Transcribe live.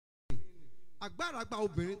agbára gba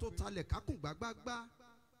obìnrin tó talẹ̀ kákùn gbágbágbá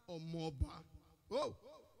ọmọ ọba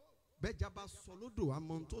bẹ́jà bá sọ lódò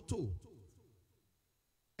àmọ́ tó tò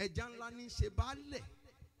ẹja ńlá ní ṣe baálẹ̀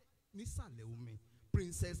nísàlẹ̀ omi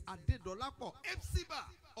Princess Adédọlápọ̀ Epsiba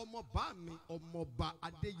ọmọọba mi ọmọọba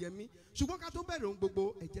Adéyẹmí. Ṣùgbọ́n ká tó bẹ̀rẹ̀ ohun gbogbo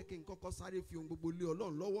ẹ jẹ́ kí n kọ́kọ́ sáré fi ohun gbogbo lé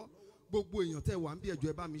Ọlọ́run lọ́wọ́. Gbogbo èèyàn tẹ́ wà ń bí ẹjọ́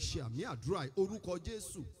ẹ bá mi ṣe àmì àdúrà orúkọ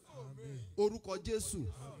Jésù orúkọ Jésù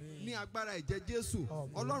ní agbára ẹ̀jẹ̀ Jésù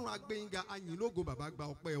Ọlọ́run agbẹ́yìnga ayìnlógo bàbá gba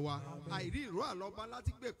ọpẹ́ wa àìrí ìró àlọ́ba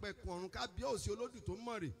láti gbé pẹ̀kun ọ̀run kábíyèsí olódù tó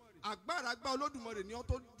mọ̀rẹ̀ agbára gba Olódùmarè ní ọ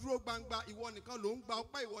tó dúró gbangba ìwọ nìkan ló ń gba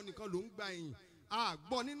ọpẹ́ ìwọ nìkan ló ń gba ìyìn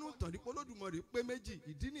àgbọ̀ nínú ìtàn dípò Olódùmarè pé méjì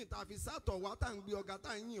ìdí ní ìta fi sátọ̀ wa tá à ń gbé ọ̀gá tá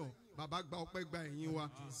à ń yìn ọ́ bàbá gba ọpẹ́ gba ẹ̀yìn wa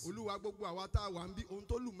Olúwa gbogbo àwa tá a wà ń bí ohun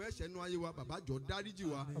tó lù mẹ́sẹ̀ nínú ayé wa bàbá jọ dáríjì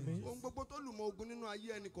wa ohun gbogbo tó lù mọ́ ogun nínú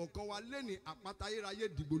ayé ẹnì kọ̀ọ̀kan wa lẹ́ni àpáta ayérayé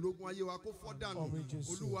dìgbò lógun ayé wa kó fọ́ dànù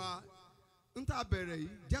Olúwa ń tà bẹ̀rẹ̀ yìí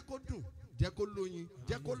jẹ́ kó dùn jẹ́ kó lóyin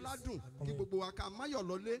jẹ́ kó ládùn kí gbogbo wa ká máyọ̀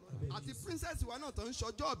lọlé àti princess wa náà tó ń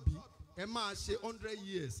ṣọjọ́ bí ẹ máa ṣe 100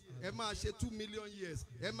 years ẹ máa ṣe 2 million years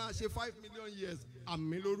ẹ máa ṣe 5 million years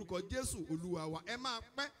àmín lórúkọ Jésù Olúwa wa ẹ máa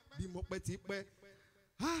pẹ́ bí mo pẹ́ ti pẹ́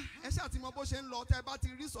ẹ ṣáà ti mọ bó ṣe ń lọ tẹ́ bá ti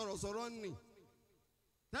rí sọ̀rọ̀sọ̀rọ̀ nì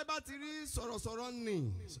tẹ́ bá ti rí sọ̀rọ̀sọ̀rọ̀ nì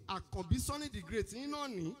Àkànbí Sunny the Great yín náà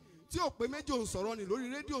ní tí ò pé méjì òun sọ̀rọ̀ nì lórí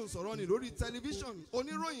rédíò òun sọ̀rọ̀ nì lórí tẹlifíṣọ̀n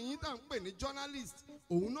oníròyìn yín tá à ń pè ní journalist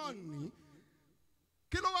òun náà ní.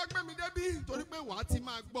 Kí ló wá gbé mi débí torí pé wàá ti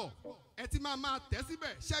máa gbọ́ ẹ ti máa tẹ̀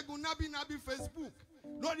síbẹ̀ Ṣẹ́gun nabi Facebook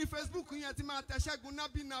lórí Facebook yẹn ti máa tẹ Ṣẹ́gun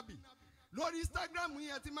nabi lórí Instagram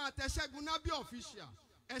yẹn ti máa tẹ Ṣẹ́gun nabi official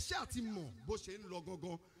ẹ ṣe àti mọ̀ bó ṣe ń lọ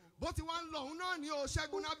gangan bó ti wá ń lọ òun náà ní o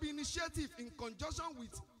Ṣẹ́gun nabi initiative in conjunction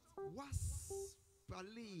with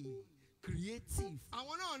Waspale creative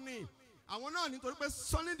àwọn náà ní torí pé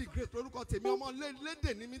Sunny the Great lórúkọ tèmi ọmọ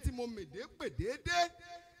lédè ní mi tí mo mèdè pè déédéé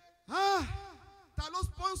ta ló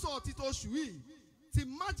sponsor ti oṣù yìí ti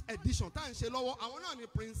March edition tá à ń ṣe lọ́wọ́ àwọn náà ni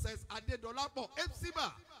Princess Adédọlápọ̀ Epsiba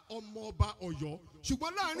ọmọọba Ọ̀yọ́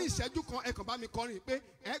ṣùgbọ́n láàrin ìṣẹ́jú kan ẹ kàn bá mi kọrin pé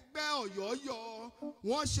ẹgbẹ́ Ọ̀yọ́ yọ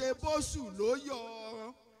wọ́n ṣe bóṣù ló yọ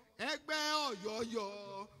ẹgbẹ́ Ọ̀yọ́ yọ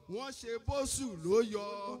wọ́n ṣe bóṣù ló yọ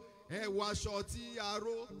ẹ̀wọ̀ aṣọ tí a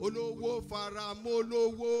ró olówó faramọ́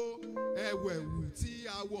olówó ẹ̀wẹ̀wù tí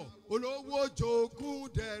a wọ̀ olówó jogún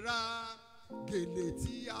dẹ̀ra gèlè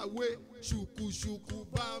tí a wé ṣùkùṣùkù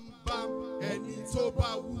bámbám ẹni tó bá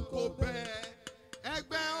wù kó bẹ́ẹ̀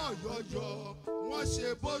ẹgbẹ́ Ọ̀yọ́ yọ wọ́n ṣe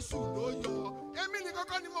bóṣù ló yọ. Èmi ní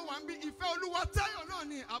kọ́kọ́ ni mo wà ń bí Ìfẹ́ Olúwa Táyọ̀ náà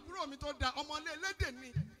ni àbúrò mi tó da ọmọlé lédè ni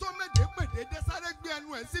tó méje pèdédé sáré gbé ẹnu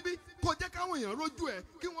ẹ̀ síbí kó jẹ́ káwọn èèyàn rójú ẹ̀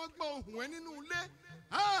kí wọ́n gbọ́ ohùn ẹ̀ nínú ilé.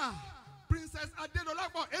 Princess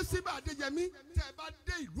Adédọlápọ̀ Epsiba Adéyẹmí tẹ́ ẹ bá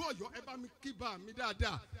dé ìlú Ọ̀yọ́ ẹ bá mi kí bá mi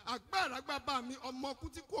dáadáa agbára bá mi ọmọ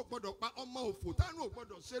kútí kò gbọdọ̀ pa ọmọ òfò tánú ò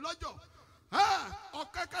gbọdọ̀ ṣe lọ́jọ́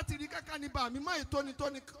ọ̀kàkà tí rí kàkà ní bá mi mọ́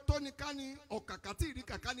tóní ká ní ọ̀kàkà tí rí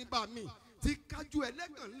kàkà ní bá mi ti kájú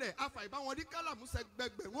ẹlẹ́gàn lẹ̀ afàìbáwọn rí kálàmúsẹ̀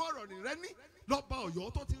gbẹgbẹ̀rún ọ̀rọ̀ rẹ̀ ní lọ́ba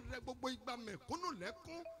Ọ̀yọ́ tó ti rẹ gbogbo igba mẹ̀kúnnù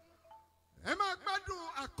lẹ́kún. Ẹ máa gbádùn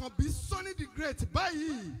Àkànbí Sunny the Great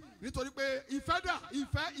báyìí nítorí pé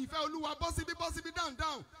ìfẹ́ Olúwa bọ́ síbí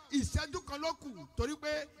down ìṣẹ́jú kan ló kù torí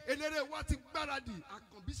pé eléré wa ti gbáradì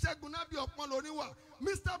Àkànbí Ṣẹ́gun nábì ọpọ́n lórí wa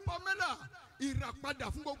Mr. Pamela ìràpadà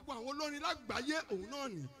fún gbogbo àwọn olórin lágbàáyé òun náà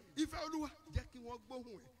ní Ìfẹ́ Olúwa jẹ́ kí wọ́n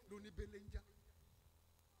gbóhùn ẹ̀ lóní bẹ́lẹ̀ ń já.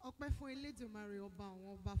 Ọpẹ́ fún Elédùmarè ọba àwọn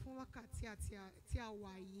ọba fún wákàtí tí a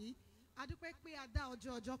wà yìí a dúpẹ́ pé a dá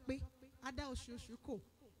ọjọ́ pé a dá oṣooṣù kò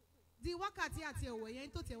di wákàtí àti ọ̀wọ̀ yẹn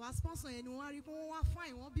tó tẹ̀ wá sponsor yẹn ni wọ́n á rí pé wọ́n wá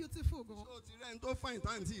fine wọ́n beautiful gan. ṣé o ti rẹ́ ń tó fine tá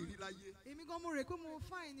à ń tí ì rí láyé. èmi gan mo rè pé mo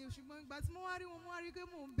fine ni ṣùgbọ́n ìgbà tí mo wá rí wọn mo wá rí pé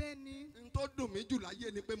mò ń bẹ́ ni. n tó dùn mí jù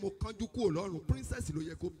láyé ni pé mo kánjú kúrò lọ́rùn princess ló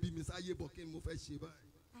yẹ kó bí mi sáyé bọ̀ kí n mo fẹ́ ṣe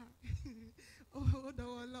báyìí. ó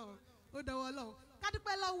dọwọ́ lọ́wọ́ ká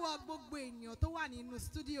dúpẹ́ lọ́wọ́ gbogbo èèyàn tó wà nínú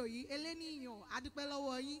stúdíò yìí eléníyàn a dúpẹ́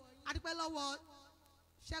lọ́wọ́ yín a dúpẹ́ lọ́wọ́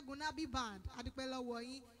Ṣẹ́gun nabi band a dúpẹ́ lọ́wọ́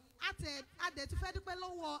yín. Adé tún fẹ́ dúpẹ́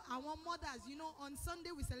lọ́wọ́ àwọn mothers. You know, on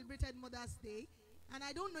Sunday we celebrated Mother's Day, and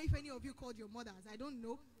I don't know if any of you called your mothers. I don't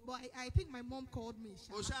know, but I think my mom called me.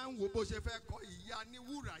 O ṣá ń wo bó ṣe fẹ́ kọ ìyá ní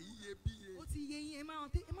wúrà iyebíye. Ó ti yé yín ẹ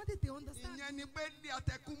má tètè understand. Ìyẹn ni pé ní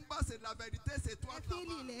atẹ́kùn bá ṣe la vérité c'est toi la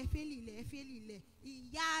main. ẹ fẹ́ lílẹ̀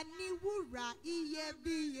ìyá ní wúrà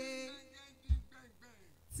iyebíye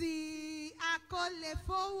tí a kò lè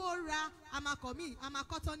fowó ra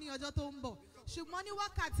àmàkọ́tọ́ ní ọjọ́ tó ń bọ̀. Ṣùgbọ́n ní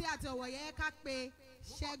wákàtí àti ọ̀wọ̀ yẹn ká pé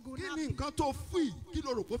Ṣẹ́gun náà. Kí ni nǹkan tó fún yìí kí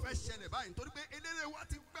ló rò pé ó fẹ́ ṣẹlẹ̀ báyìí nítorí pé eléré wa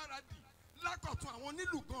ti gbáradì lákọ̀tún àwọn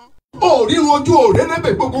onílù kan. Ó ríran ojú òré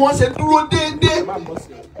lẹ́bẹ̀ẹ́ gbogbo wọn ṣe dúró déédéé.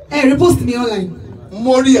 Ẹ repost mi online.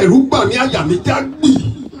 Mo rí ẹ̀rù gbà mí àyà mi já gbì.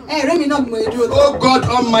 ẹ̀rẹ́ mi náà ni mo lè dúró. Oh God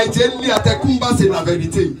Almighty, Eli Atekumba c'est la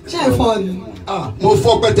vérité. ṣé ẹ fọ ni. Mo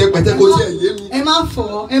fọ́ pẹ́tẹ́pẹ́tẹ́ kó tiẹ̀ yé mi. ẹ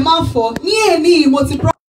má fọ ní èní mo ti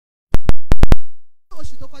promise.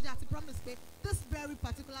 oṣù tó kọjá àti promise pé this very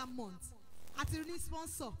particular month àti ní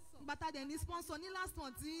sponsor bàtà dẹ̀ ní sponsor ní last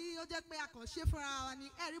month tí ó jẹ́ pé àkànṣe fúnra wa ni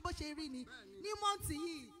ẹ̀rí bó ṣe rí ni ní mọ́ǹtì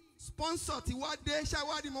yìí. Sponsor ti wá dé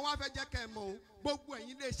ṣáwádìí mo wá fẹ́ jẹ́ kẹ́ ẹ mọ̀ o gbogbo ẹ̀yin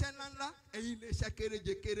ilé iṣẹ́ ńláńlá ẹ̀yin ilé iṣẹ́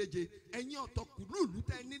kéréje ẹ̀yin ọ̀tọ̀kùlùlù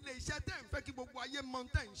tẹ́ ní ilé iṣẹ́ tẹ́ ń fẹ́ kí gbogbo ayé mọ̀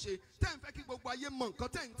tẹ́ ń ṣe tẹ́ ń fẹ́ kí gbogbo ayé mọ̀ nǹkan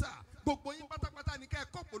tẹ́ ń tà gbogbo yín pátápátá ni kẹ́ ẹ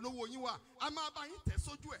kọ́ polówó yín wá a máa bá yín tẹ̀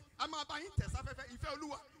sójú ẹ̀ a máa bá yín tẹ̀ sáfẹ́fẹ́ ìfẹ́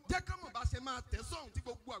olúwa jẹ́ ká mọ̀ bá ṣe máa tẹ̀ sọ́hùn tí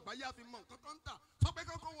gbogbo àgbáyé á fi mọ̀ nǹkan kan tà sọ pé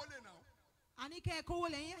kọ́kọ́ wọlé náà. àní kẹ́ ẹ kówó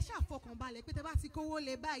lé yín ẹ ṣàfọkànbalẹ̀ pé tẹ́ bá ti kówó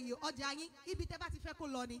lé báyìí ọjà yín ibi tẹ́ bá ti fẹ́ kó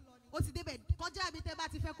lọ ni ó ti débẹ̀ kọjá ibi tẹ́ bá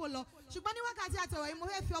ti fẹ́ kó lọ ṣùgbọ́n ní wákàtí àtẹ̀wọ̀ yìí mo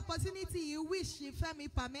fẹ́ fi opportunity yìí wish Fẹ́mi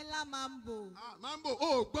Pamela Mambo. Mambo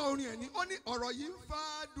ó gbọ́ orin ẹ̀ ní ó ní ọ̀rọ̀ yìí ń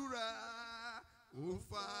fàdúrà ó ń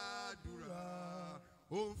fàdúrà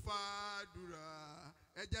ó ń fàdúrà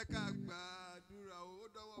ẹ jẹ́ ká gbàdúrà ó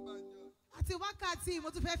dọ́wọ́ bá jọ. àti wákàtí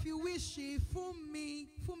mo tún fẹ́ fi wish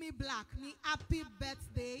Fúnmi Black ní happy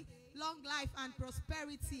birthday long life and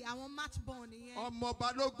prosperity àwọn match born nìyẹn. ọmọ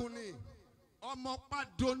balógun ni ọmọ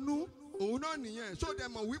padonu òun náà nìyẹn ṣó dẹ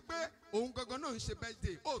mọ̀ wípé òun gangan náà ń ṣe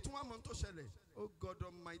birthday ó tún wá mọ̀ tó ṣẹlẹ̀ oh God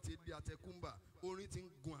Almighty Eli Atekumba orin ti ń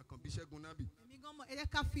gun Àkànbí Ṣẹ́gun Nábì. èmi gan mọ̀ ẹ jẹ́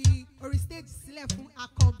ká fi orí stage sílẹ̀ fún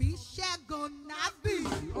Àkànbí Ṣẹ́gun Nábì.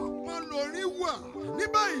 ọmọ lórí wà ní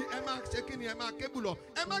báyìí ẹ máa ṣe kí ni ẹ máa kébù lọ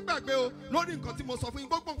ẹ má gbàgbé o lórí nǹkan tí mo sọ fún yín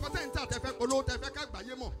gbogbo nǹkan tẹ̀ ń tà tẹ́fẹ́ polówó tẹ́fẹ́ ká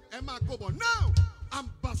gbàyé mọ̀ ẹ máa kó bọ̀ now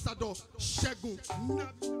Ambassador Segun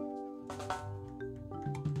Nabi.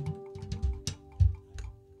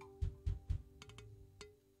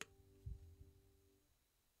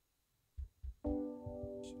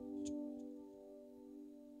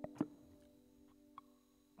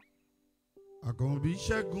 Àkànbí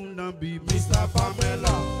Ṣẹ́gun Nábì Mr.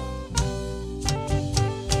 Pamela.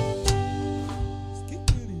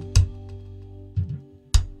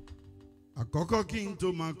 Àkọ́kọ́ kí n tó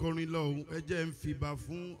máa kọrin lọ́hùn ẹ jẹ́ ń fìbà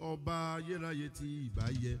fún ọba ayérayé tí ìbá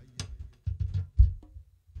yẹ.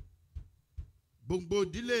 Gbogbo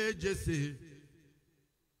ìdílé Jésè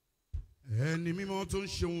ẹni mímọ́ tó ń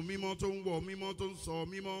ṣeun mímọ́ tó ń wọ̀ mímọ́ tó ń sọ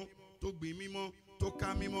mímọ́ tó gbìn mímọ́ tó ká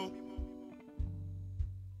mímọ́.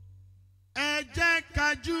 Ẹ jẹ́ ká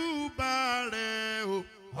júbà rẹ̀ o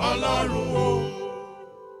Ọlọ́run o.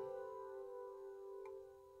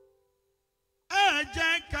 Ẹ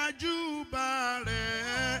jẹ́ ká júbà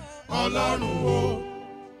rẹ̀ Ọlọ́run o.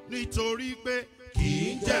 Nítorí pé kì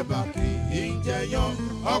í jẹ̀bà kì í jẹyán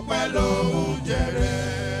ọpẹ́ ló ń jẹrẹ.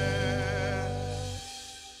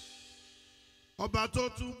 Ọba tó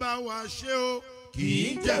tún bá wa ṣe o kì í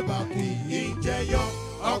jẹ̀bà kì í jẹyán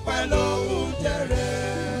ọpẹ́ ló ń jẹrẹ.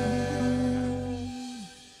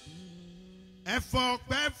 Ẹ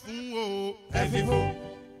fọpẹ́ fún o ẹ fi fún.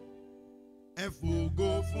 Ẹ fògo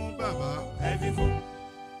fún bàbá ẹ fi fún.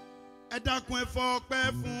 Ẹ dákun ẹ fọpẹ́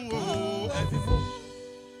fún o ẹ fi fún.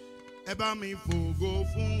 Ẹ bá mi fògo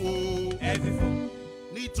fún o ẹ fi fún.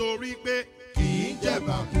 Nítorí pé kì í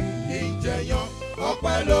jẹ̀bà kì í jẹyán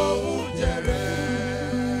ọpẹ́ ló ń jẹrẹ.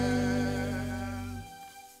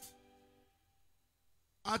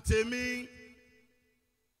 Àtèmi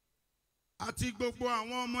àti gbogbo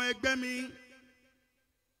àwọn ọmọ ẹgbẹ́ mi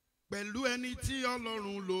pẹ̀lú ẹni tí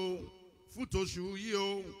Ọlọ́run lò fún tòṣù yìí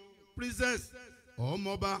o princess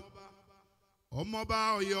ọmọba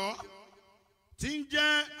Ọ̀yọ́ tí ń jẹ́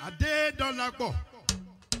Adédọ́lápọ̀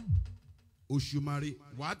Òṣùmàrè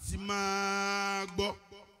wà á ti máa gbọ́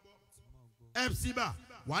epsiba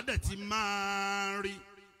wà á dẹ̀ ti máa rí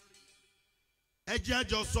ẹ jẹ́ a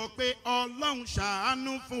jọ sọ pé Ọlọ́run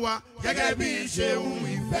ṣàánú fún wa gẹ́gẹ́ bí ìṣeun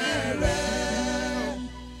ìfẹ́ rẹ̀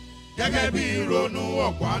gẹ́gẹ́ bí ìrònú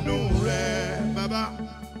ọ̀pánú rẹ̀ bàbá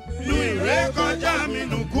nu ìrékọjá mi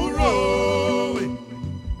nù kúrò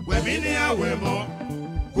wẹ̀mí ní àwẹ̀mọ́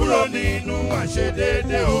kúrò nínú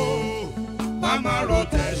àṣedédé o má má ro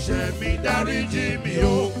tẹ̀ṣẹ̀ mi dáríjì mi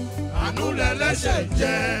o àánú lẹ̀lẹ́ṣẹ̀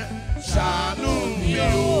jẹ́ ṣàánú mi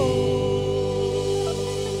o.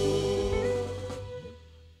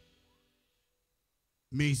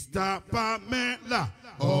 Mr. Pamela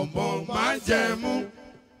ọmọ májẹ̀mú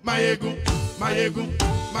Máyégún Máyégún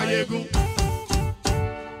Máyégún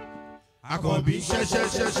Àkànbí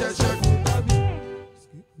ṣẹ́ṣẹ́ṣẹ́ṣẹ́ṣẹ́gun Nábì.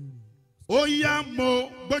 Ó yá mo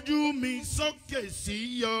gbójú mi sókè sí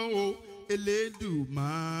yọ o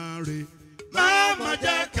Elédùmarè má má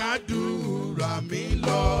jẹ́ kádùúrà mi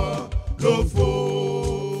lọ lófo.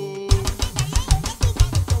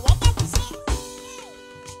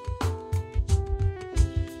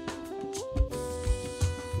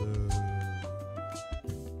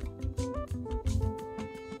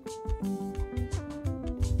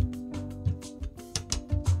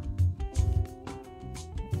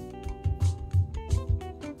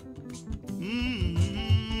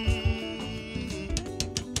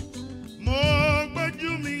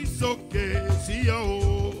 sí ọ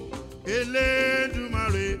o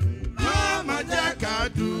Elédùmarè má jẹ́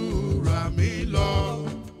kádùúrà mi lọ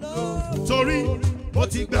torí mo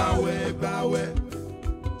ti gbàwẹ̀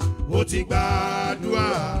mo ti gbàdúrà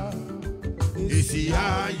èsì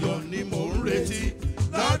ayọ̀ ni mò ń retí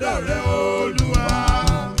lọ́dọ̀ rẹ Olúwa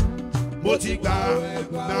mo ti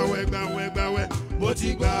gbàwẹ̀ mo ti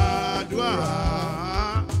gbàdúrà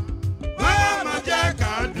má jẹ́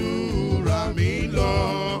kádùúrà mi lọ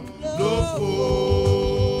lófo.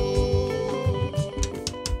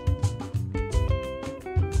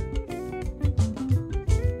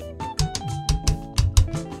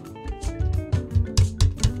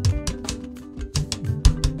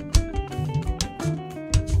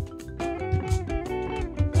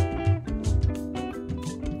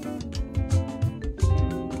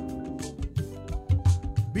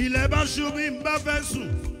 Ilẹ̀ bá ṣú bí n bá fẹ́ sùn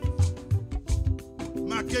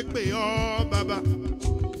máa ké pè ọ́ bàbá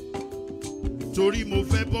torí mo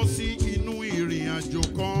fẹ́ bọ́ sí inú ìrìn àjò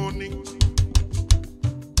kan ni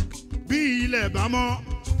bí ilẹ̀ bá mọ́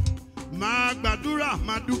máa gbàdúrà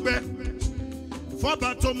máa dúpẹ́ fọ́ba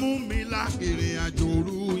tó mú mi la ìrìn àjò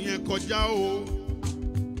òru yẹn kọjá o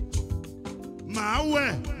máa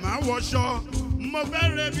wẹ̀ máa wọṣọ mo fẹ́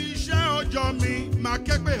rebi iṣẹ́ ọjọ́ mi máa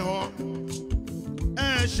ké pè ọ́.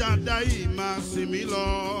 Ṣàdáyì máa sìn mí lọ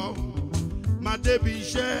máa débi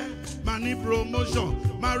iṣẹ́ máa ní promotion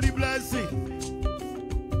máa rí blessing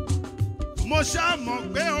mo ṣàmọ̀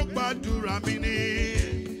pé ó gbàdúrà mi ní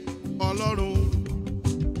Ọlọ́run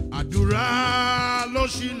àdúrà ló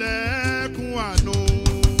ṣílẹ̀kùn àánú.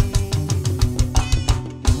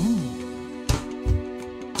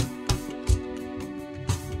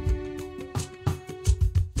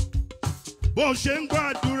 Bó ṣe ń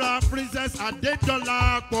gbàdúrà Princess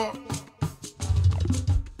Adédọ́lápọ̀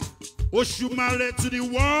Òṣùmàrè to the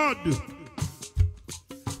world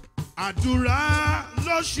àdúrà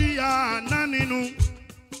ló ṣí àná nínú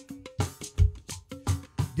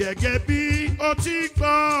gẹ́gẹ́ bí ó ti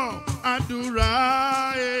gbọ́ àdúrà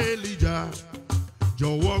Èlíjà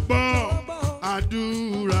jọ̀wọ́ gbọ́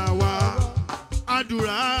àdúrà wa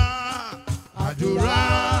àdúrà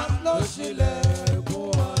ló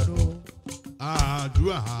ṣílẹ̀kùn àánú.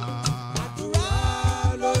 Àdúrà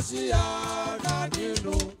ló ṣí àná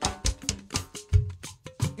nínú.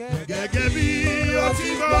 Gẹ́gẹ́ bí ó ti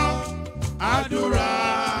gbọ́ àdúrà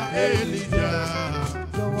Èlíjà.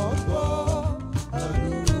 Jọ̀wọ́ gbọ́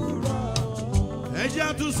àdúrà. Ẹ jẹ́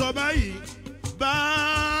á tún sọ báyìí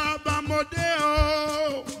bàbá mo dé o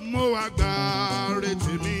mo wá gba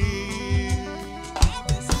retí mi.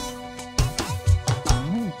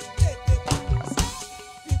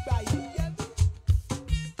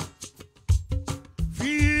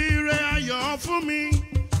 Fún mi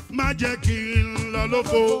má jẹ́ kí n lọ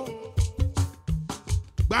lófo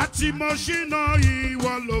gbà tí mo ṣìnà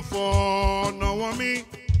ìwọ ló fọ̀nà wọ́n mi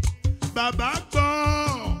bàbá gbọ́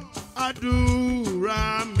àdúrà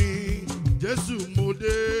mi Jésù mo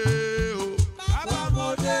dé o. Bàbá mo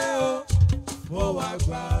dé o mo wá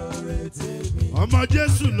gba retí mi. Ọmọ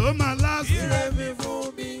Jésù ló máa lásìkò. Ire mi fún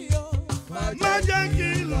mi má jẹ́ kí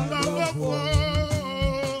n lọ lófo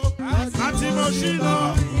àti mo ṣìnà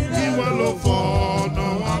ìwọ ló fọ̀nà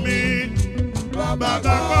wọ́n mi bàbá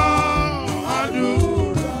gbọ́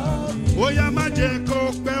àdúrà ó yá má jẹ́ kó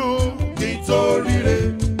pẹ́ o kí n tó ríre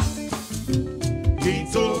kí n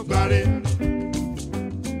tó gbáre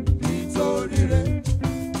kí n tó ríre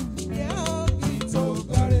kí n tó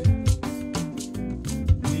gbáre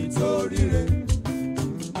kí n tó ríre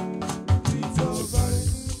kí n tó gbáre.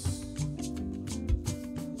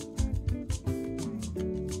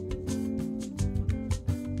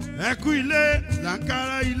 Ẹ kú ilé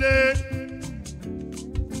làǹkárá ilé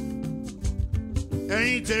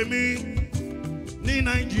ẹ̀yin tèmi ní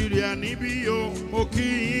Nàìjíríà níbí o mo kí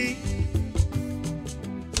yín.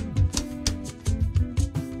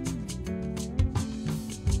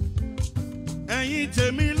 Ẹ̀yin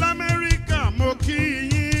tèmi l'Amẹ́ríkà mo kí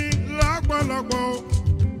yín lọ́pọ̀lọpọ̀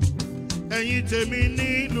ẹ̀yin tèmi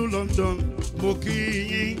nílùú London mo kí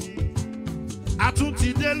yín. A tún ti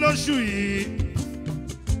dé lóṣù yìí.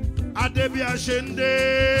 Adé bí a ṣe ń dé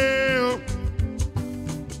o.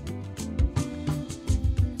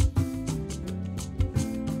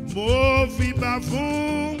 Mo fìbà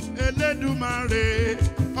fún Elédùmarè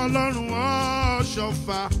Ọlọ́run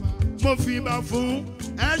ọ̀ṣọ́fà. Mo fìbà fún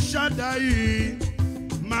El Shaddai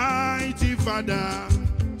Mighty Father.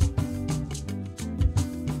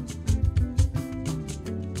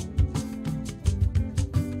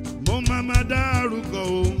 Mo máa ma dárúkọ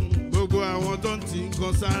ohun gbogbo àwọn tó ń ti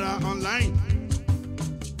nǹkan sára online.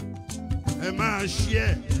 Ẹ máa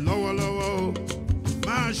share lọ́wọ́lọ́wọ́ o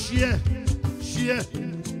máa share tiẹ̀.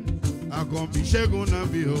 Àkànbí Ṣẹ́gun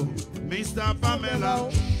Nàbí o, Mr. Pamela.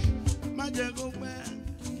 Má jẹ́ kó pẹ́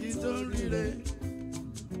kí tó ríre,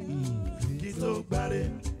 kí tó gbáre.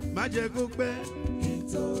 Má jẹ́ kó pẹ́ kí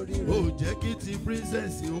tó ríre. Ó jẹ́ kí ti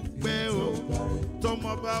princess ó pẹ́ o.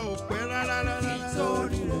 Tọmọba ò pẹ́ rárá rárá. Kí tó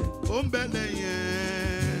ríre. Ó ń bẹ lẹ́yìn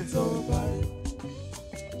ẹ̀. Kí tó gbáre.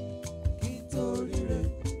 Kí tó ríre.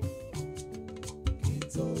 Kí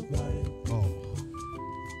tó gbáre.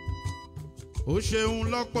 Ó ṣeun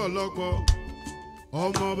lọ́pọ̀lọpọ̀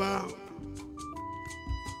ọmọba.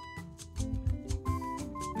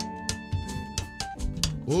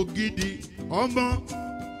 Ògidì ọmọ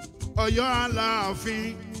Ọ̀yọ́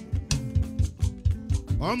Aláàfin.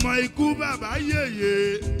 Ọmọ ikú bàbá yèyè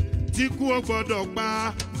tí kú ó gbọ́dọ̀ pa.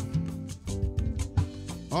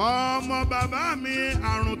 Ọmọ bàbá mi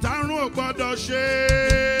àrùn tárùn ò gbọ́dọ̀ ṣe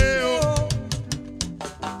o.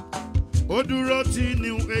 Ó dúró tí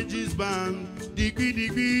New Ages Band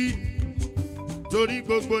digbidigbi. Torí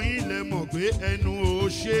gbogbo yín lẹ mọ̀ pé ẹnu ò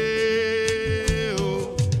ṣe o.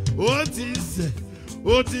 Ó ti ṣẹ̀,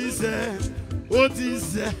 ó ti ṣẹ̀, ó ti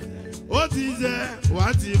ṣẹ̀, ó ti ṣẹ̀. Wá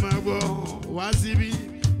ti máa gbọ́ wá síbí.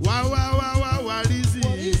 Wá rí sí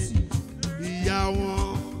ìyá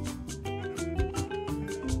wọn.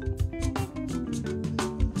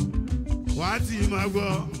 Wá ti máa gbọ́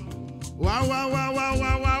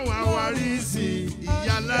wá rí sí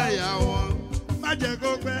ìyá láyà wọn. Má jẹ́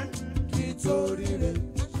kó pẹ́ kí tó ríre.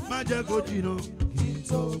 Má jẹ́ kó jìnnà kí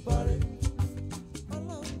tó parẹ́.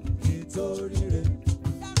 Kí tó ríre.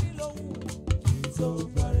 Kí tó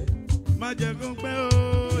parẹ́. Má jẹ́ kó pẹ́ o.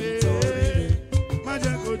 Má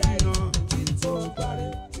jẹ́ kó jìnnà kí tó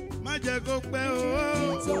parẹ́. Má jẹ́ kó pẹ́ o.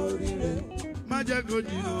 Kí tó ríre. Má jẹ́ kó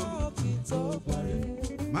jìnnà kí tó parẹ́.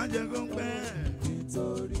 Má jẹ́ kó pẹ́ kí tó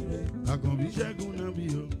ríre. Àkànbí Ṣẹ́gun Nàbí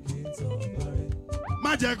o. Kí tó parẹ́.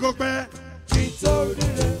 Má jẹ́ kó pẹ́ kí tó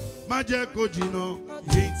ríre. Má jẹ́ kó jìnnà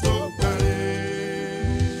kí tó parẹ́.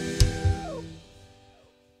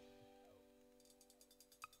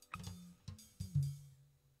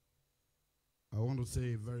 I want to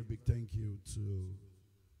say a very big thank you to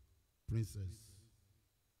Princess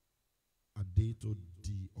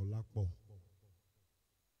Adetodi Olapo.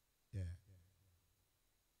 Yeah.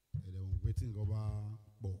 And then waiting over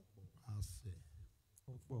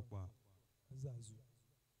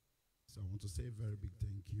so I want to say a very big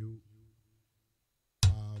thank you.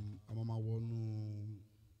 Amama wonu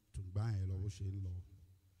tungbaye lo se nlo.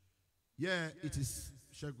 Yeah, it is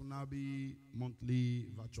Segun Nabi monthly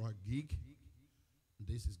virtual gig.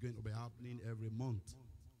 This is going to be happening every month,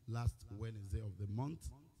 last Wednesday of the month.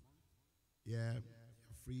 Yeah,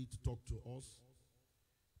 you're free to talk to us.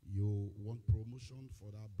 You want promotion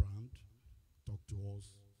for that brand, talk to us.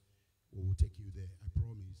 We will take you there, I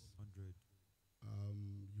promise. 100.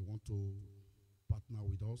 You want to partner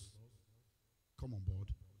with us? Come on board.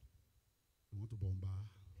 You want to bombard?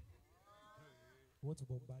 You want to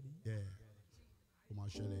bombard? Yeah.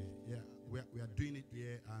 Yeah, we are doing it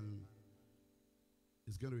here, and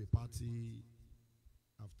it's going to be a party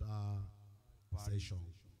after session.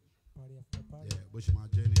 Party after party. Yeah, Bushima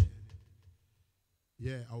Jenny.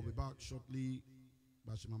 Yeah, I'll be back shortly.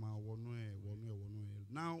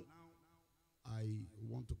 Now, I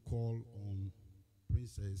want to call on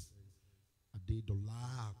Princess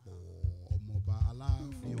Adedolapo Omoba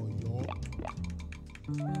Aláàfin Ọ̀yọ́.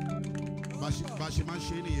 Bashima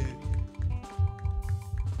Sheni.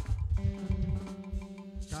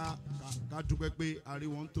 Ká dúpẹ́ pé a rí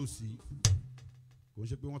wọn tòsí. Kò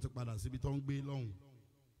ṣe pé wọ́n ti padà síbi tó ń gbé lọ́hùn.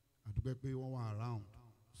 A dúpẹ́ pé wọ́n wà around.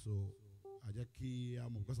 So a jẹ́ kí a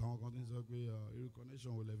mọ̀ because àwọn kan ti ń sọ pé irú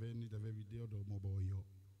connection wo lẹ́fẹ̀ẹ́ ní tẹ̀fẹ́ fi dé ọ̀dọ̀ ọmọ ọba Ọ̀yọ́.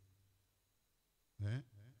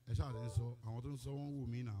 Ẹ ṣáà ti ń sọ àwọn tó ń sọ wọ́n wù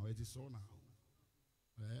mí náà ẹ ti sọ náà.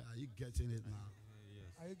 Are you getting it now?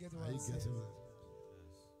 Yes. Are you getting what Are I'm you getting saying?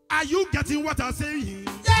 it? Are you getting what I'm saying?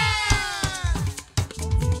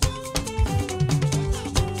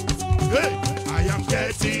 Hey, I am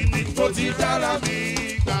getting it. Mo ti dára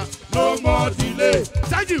mi gbà, no more delay.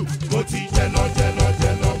 Thank you. Mo ti jẹlọ.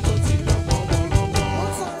 Mo ti lọ́mọ.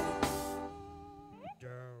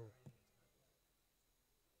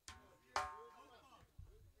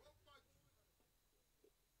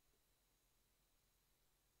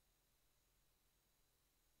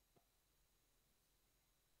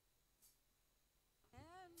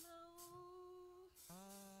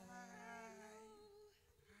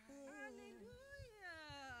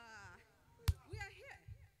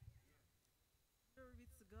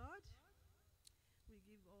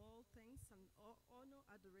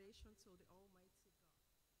 Adoration to the Almighty God,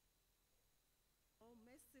 all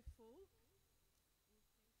merciful,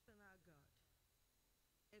 intentional God,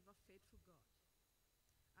 ever faithful God.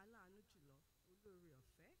 aláàánú jùlọ, olóore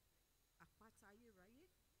ọ̀fẹ́, àpáta ayérayé,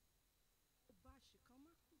 ọba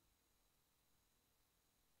àṣekánmákù,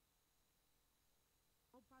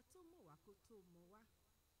 ọba tó mọ̀ wá kó tó mọ̀ wá,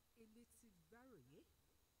 elétí gbáròyé,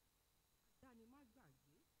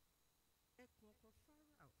 adánimágbàgbé, ẹkùn ọkọ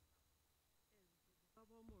Fáráò,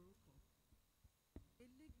 bàbá ọmọ òrukàn,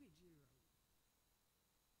 elégbèje rà.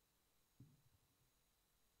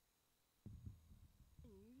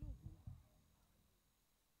 Ẹ̀yin lógo,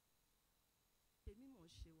 èmi mọ̀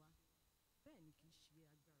ṣe wa, bẹ́ẹ̀ ni kì í ṣe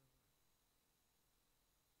agbára wa.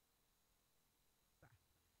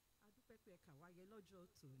 Adúpẹ́ pé ẹ̀ka wáyé lọ́jọ́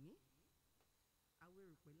tòní, àwọn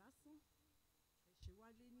èròpè lásán, ẹ̀ṣẹ̀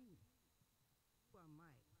wálé nìyí. Who am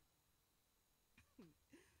I?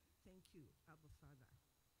 Thank you, Abba Father.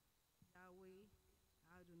 Yahweh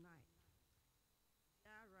Adonai,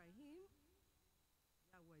 Yah Rahim,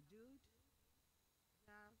 Yah Wadud,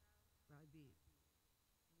 Yah Rabbi,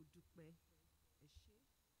 Udukbe Eshe.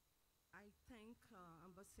 I thank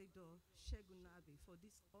Ambassador Segun for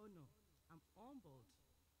this honor. I'm humbled,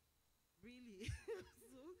 really.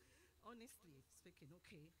 So, honestly speaking,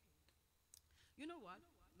 okay. You know what?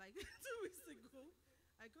 Like 2 weeks ago,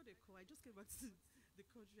 I got a call. I just came back to the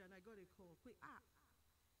country and I got a call.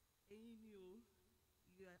 Wait,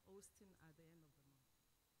 you are hosting at the end of the month.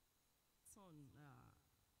 Son,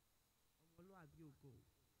 Oluwabiogo,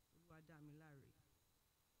 Oluwadamilare,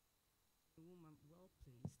 the woman well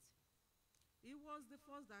placed. It was the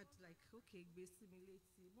first that like, okay, basically,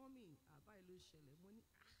 mommy, abailo shele, money,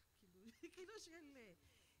 kilo shele,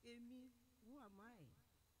 emi, who am I?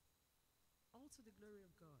 All to the glory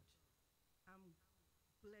of God. I'm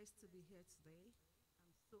blessed to be here today.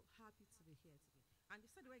 I'm so happy to be here today. And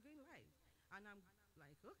they said we're going live. And I'm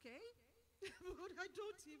like, okay. But I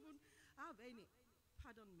don't even have any.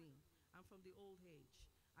 Pardon me. I'm from the old age.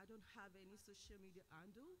 I don't have any social media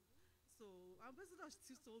handle. So Ambassador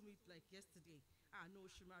still told me like yesterday, no,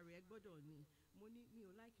 Shumari, Egbodoni, money,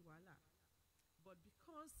 me, like wala. But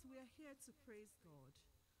because we're here to praise God,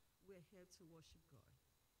 we're here to worship God,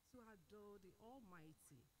 to adore the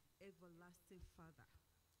Almighty, everlasting Father,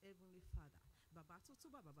 Heavenly Father.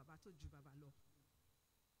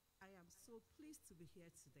 I am so pleased to be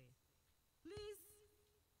here today. Please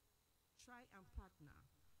try and partner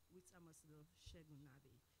with Ambassador Segun.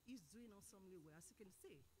 He's doing awesomely well, as you can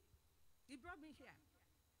see. He brought me here,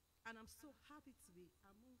 and I'm so happy to be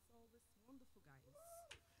amongst all these wonderful guys.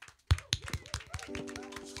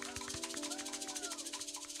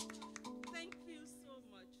 Thank you so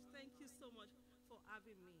much. Thank you so much for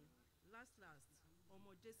having me. Last,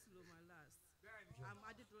 Omo Jesilo my last. I'm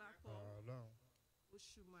Adidolapo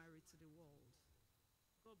Oshumari to the world.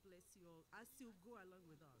 God bless you all as you go along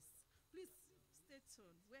with us. Please stay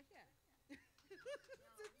tuned. We're here.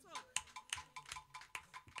 Stay tuned.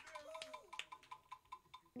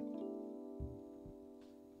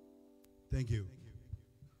 Thank you.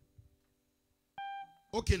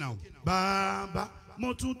 Okay now. Baba,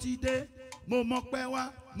 mo tún ti dé, mo mọpẹ́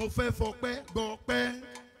wá, mo fẹ́ fọpẹ́ gbọpẹ́.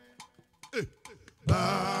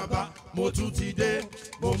 Baba, mo tún ti dé,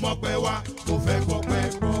 mo mọpẹ́ wá, mo fẹ́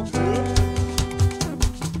fọpẹ́ gbọpẹ́.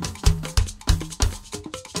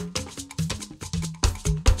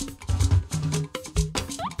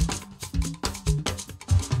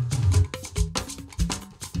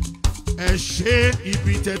 Ẹ ṣe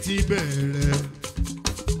ibi tẹ́ ti bẹ̀rẹ̀.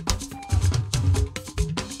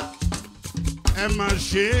 Ẹ má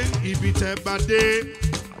ṣe ibi tẹ́ bá dé.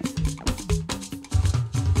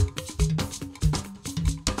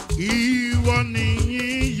 Ìwọ nìyí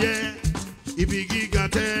yẹ ibi gíga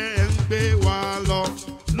tẹ́ ẹ ń gbé wa lọ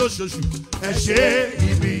lóṣooṣù. Ẹ ṣe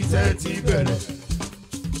ibi tẹ́ ti bẹ̀rẹ̀.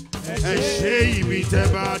 Ẹ ṣe ibi tẹ́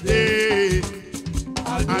bá dé.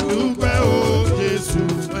 Àdúpẹ́ o Jésù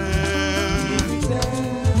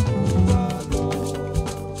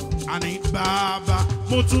àní bàbá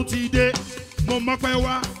mo tún ti dé mo mọ́pẹ́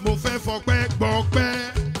wá mo fẹ́ fọpẹ́ gbọpẹ́.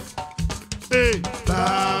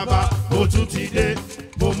 Bàbá mo tún ti dé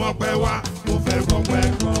mo mọ́pẹ́ wá mo fẹ́ fọpẹ́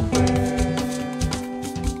gbọpẹ́.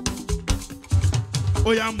 Ó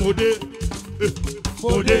yá mo dé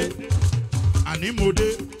àní mo dé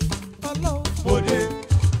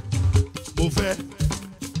mo fẹ́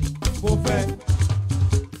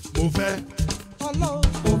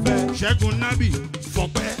Segun nabi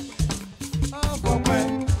fọpẹ́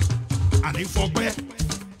àní fọpẹ́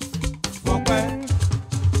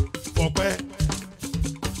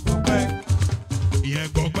ìyẹn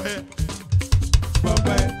gbọpẹ́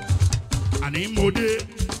àní mo dé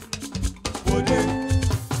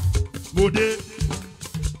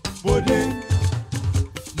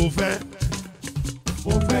mo fẹ́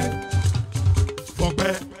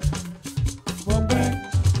fọpẹ́.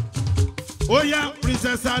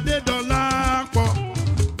 Princess Adédọ́lápọ̀.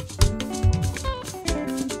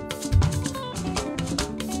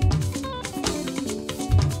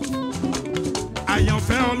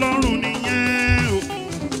 Àyànfẹ́ Ọlọ́run nìyẹn o.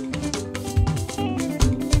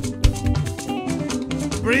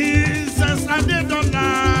 Princess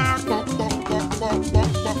Adédọ́lápọ̀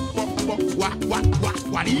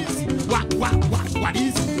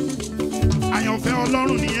wàrísì. Àyànfẹ́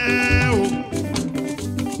Ọlọ́run nìyẹn o.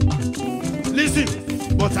 Listen,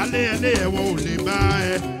 bọ̀tálé ẹlé ẹ̀wọ̀n ò lè bá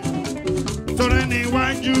ẹ. Torí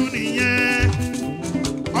níwájú nìyẹn,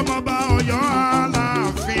 ọmọọba Ọ̀yọ́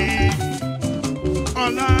Aláàfin.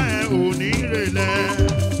 Ọlá ẹ ò ní rẹ̀lẹ̀.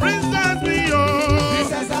 Princess mi o.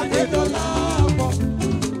 Princess Adédọ́lápọ̀.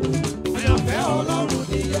 Àyànfẹ́ Ọlọ́run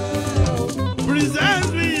nìyẹn o. Princess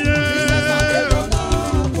mi yẹ. Princess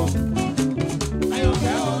Adédọ́lápọ̀.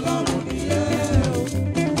 Àyànfẹ́ Ọlọ́run nìyẹn o.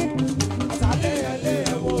 Àtàlẹ́ ẹlẹ́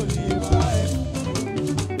ẹ̀wọ̀n ò lè bá ẹ.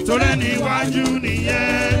 Torí níwájú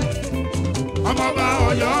nìyẹn, ọmọọba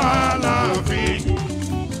Ọ̀yọ́ Aláàfin.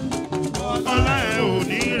 Ọlá ẹ ò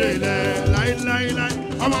ní rẹ̀lẹ̀ láíláíláí.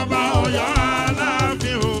 Ọmọọba Ọ̀yọ́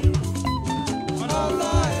Aláàfin o.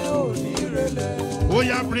 Ọlá ẹ ò ní rẹ̀lẹ̀. Ó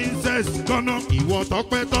yá princess gbọ́nà ìwọ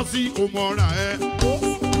tọ́pẹ́ tọ́ sí òmọ́ra ẹ.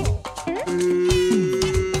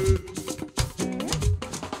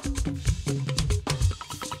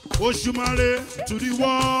 Oṣùmàrè to the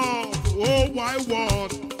world, oh wide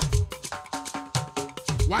world.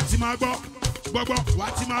 Wà á ti máa gbọ́, gbọ́gbọ́, wà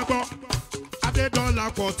á ti máa gbọ́.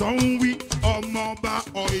 Adédọ́lápọ̀ tó ń wí ọmọọba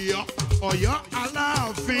Ọ̀yọ́, Ọ̀yọ́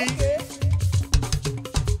Aláàfin.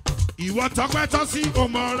 Ìwọ tọ́pẹ́ tọ́ sí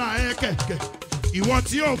òmọ́ra ẹ kẹ̀kẹ́. Ìwọ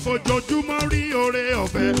tí ò fojoojúmọ́ rí oore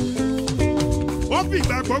ọ̀fẹ́. Ó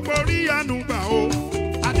fìgbà gbogbo rí àánú gbà o.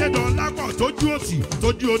 Adédọ́lápọ̀ tójú òtì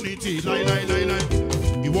tójú òní tì láíláíláíláí.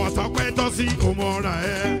 Ìwọ tọ́pẹ́ tọ́ sí òmọ́ra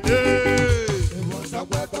ẹ. Ìwọ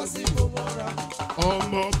tọ́pẹ́ tọ́ sí òmọ́ra.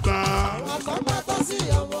 Ọmọọba. Ìwọ tọ́pẹ́ tọ́ sí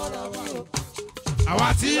òmọ́ra wa o. Àwa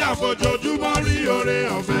tí àfojoojúmọ́ rí oore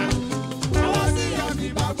ọ̀fẹ́. Àwa tí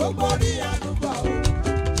àfìgbà gbogbo rí àánú gbà o.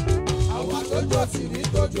 Àwa tójú òtì ní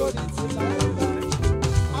tójú òní tì láéláé.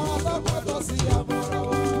 Àwa tọ́pẹ́ tọ́ sí òmọ́ra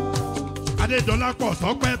wa. Adédọ́lápọ̀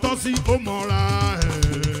tọ́pẹ́ tọ́ sí òmọ́ra ẹ.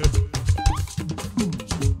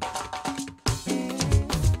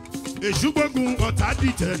 Èṣù gbógun ọ̀tá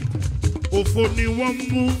dìtẹ̀, òfò ni wọ́n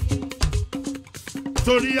mú.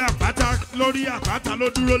 Torí àpáta lórí àpáta ló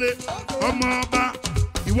dúró lé. Ọmọọba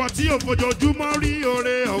ìwọ tí ò fojoojúmọ́ rí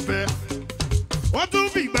oore ọ̀fẹ́. Wọ́n tún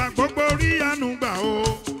fìgbà gbogbo rí àánú gbà o.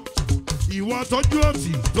 Ìwọ tójú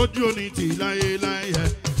òtì tójú òní tì láyéláyé.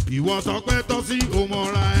 Ìwọ tọ́pẹ́ tọ́ sí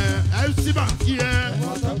òmọ́ra ẹ. FC Báńkì ẹ.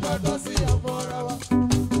 Àwa tọ́pẹ́ tọ́ sí òmọ́ra wa.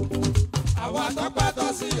 Àwa tọ́pẹ́ tọ́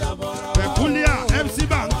sí òmọ́ra wa. Pẹ̀kúlíà FC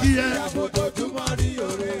Báńkì ẹ. Àfojoojúmọ́ rí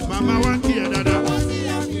oore ọ̀fẹ́. Màmá wa kí ẹ dáadáa. Àwa tí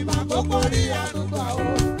àfìgbà gbogbo rí àánú gbà o.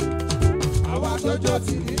 Àwa tójú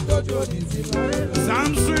òtì ní tójú òní tì láéláé.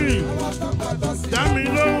 Samson Àwa tọ́pẹ́ tọ́ sí dámi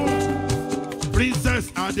lóhùn. Princess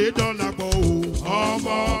Adédọ́lápọ̀ o.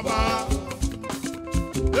 Ọmọọba.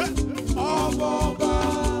 ọmọọba.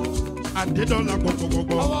 Adédọ́lápọ̀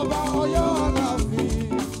gbọ̀gbọ̀gbọ̀. Ọmọọba Ọ̀yọ́ Aláàfin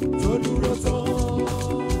tó dúró tán.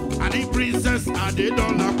 Àní Princess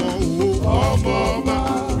Adédọ́lápọ̀ o. Ọmọọba.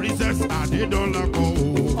 Princess Adédọ́lápọ̀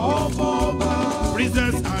o. Ọmọọba.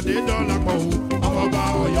 Princess Adédọ́lápọ̀ o. Ọmọọba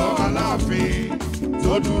Ọ̀yọ́ Aláàfin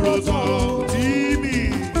tó dúró tán. Tíìmì.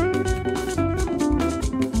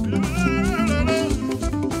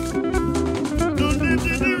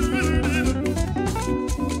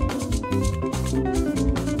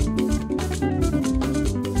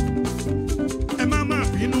 Ẹ má má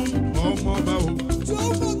bínú ọmọọba o.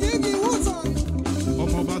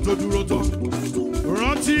 Ọmọọba tó dúró tán.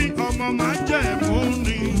 Rántí ọmọ máa jẹ́ ẹ̀mú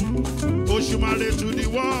ni. Oṣùmàrè to the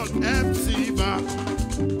world MC bá.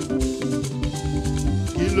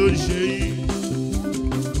 Kí ló ń ṣe yìí?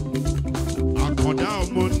 Àkàndá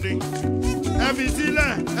ọmọ ni. Ẹ fi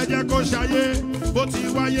sílẹ̀, ẹ jẹ́ kó ṣayé. Bó ti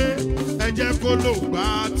wáyé, ẹ jẹ́ kó lò gbà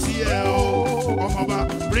tiẹ̀ o. Ọmọọba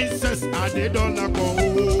Princess Adédọ́lápọ̀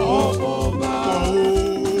o. Ọmọọba.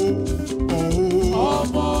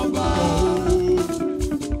 Ọmọọba.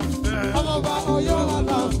 Ọmọọba Ọ̀yọ́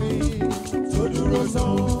Aláàfin tó dúró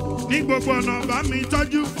tán. Ní gbogbo ọ̀nà bá mi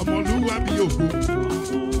tọ́jú ọmọlúwàbí ògo.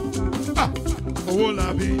 Owó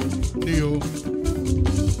làbí ni o.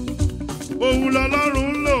 Òun lọ́lọ́run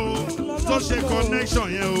ń lò ó tó ṣe connection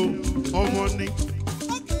yẹn o. Ọmọ ni.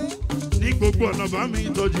 Ní gbogbo ọ̀nà bá mi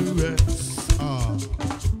tọ́jú rẹ̀.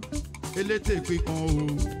 Elétè pípọn o.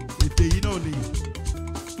 Ètè yìí náà ni.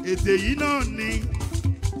 Ètè yìí náà ni.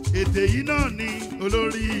 Ètè yìí náà ni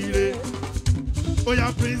olóríire. Oya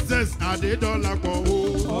princess Adédọ́lápọ̀ o.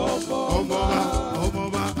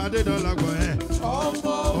 Ọmọọba Adédọ́lápọ̀ ẹ̀.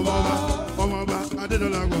 Ọmọọba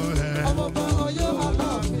Adédọ́lápọ̀ ẹ̀.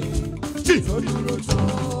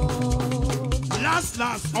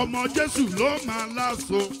 Last ọmọ Jésù ló máa last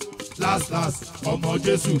o. Last ọmọ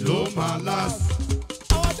Jésù ló máa last.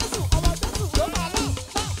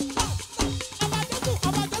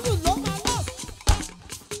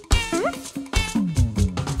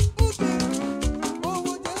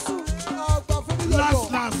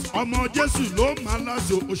 Ọmọ Jésù ló máa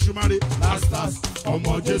last o. Òṣùmàrè. Last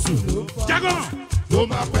ọmọ Jésù ló jágọ̀nà ló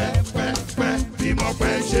máa pẹ́ bí mo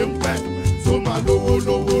pẹ́ ṣe ń pẹ́ tó máa lówó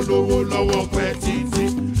lọ́wọ́ pẹ́ títí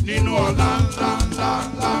nínú ọ̀la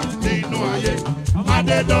ńlá nínú ayé.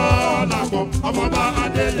 Adédọ́lápọ̀ ọmọọba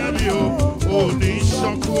Adéyẹmí o ò ní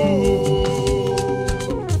ṣọ́kú o.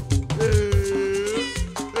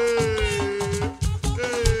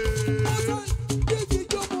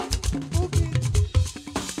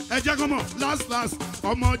 Ẹ jẹ́ kọ́ mọ̀ last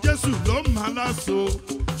ọmọ Jésù ló máa last o.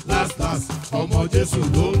 Last ọmọ Jésù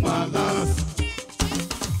ló máa last.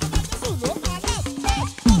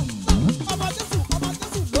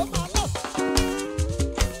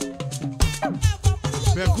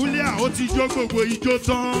 Bẹ̀kúlíà ó ti jó gbogbo ijó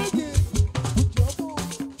tán.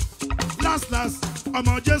 Last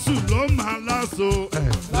ọmọ Jésù ló máa last o.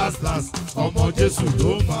 Last ọmọ Jésù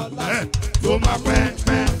ló máa last. Tó máa pẹ́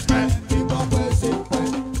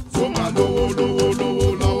tó máa lówó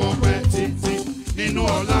lọ́wọ́ pẹ́ títí nínú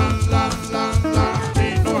ọ̀la ńlá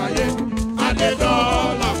nínú ayé.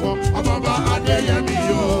 Adédọ́lápọ̀ ọmọọba Adéyẹmí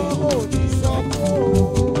o.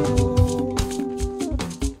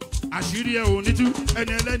 Àṣírí ẹ̀ ò ní tú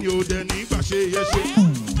ẹni ẹlẹ́ni ò dẹ̀ ní gbà ṣe yẹ ṣe.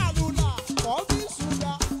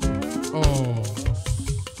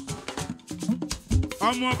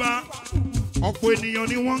 Ọmọọba ọ̀pọ̀ ènìyàn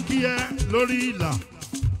ni wọ́n ń kí ẹ lórí ìlà.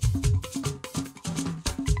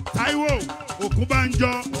 Táíwò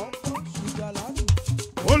Òkúnbánjọ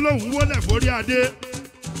ó lóun wólẹ̀ forí adé.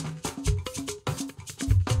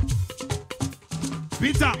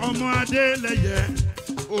 Peter ọmọ adé lẹ́yẹ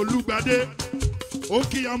Olúgbadé ó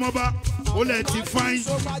kí ọmọọba ó lẹ̀ ti fáìn.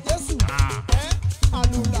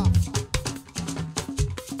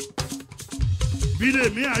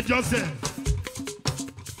 Bídèmí Àjọṣẹ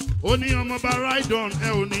ó ní ọmọọba ride on ẹ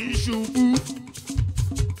ò ní ṣubú.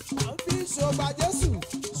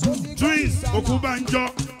 Twins Òkúnbánjọ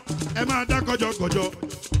ẹ máa dá kọjọkọjọ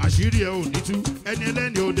àṣírí ẹ ò ní tú ẹni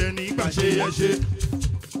ẹlẹ́ni ò dẹ̀ ní gbà ṣe yẹ ṣe.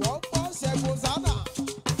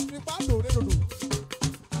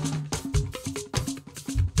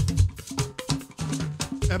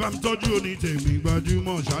 Ẹ bá mi tọ́jú oní tèmi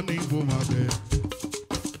gbajúmọ̀ ṣáni kò máa bẹ̀.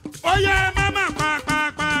 Ó yẹ máma pa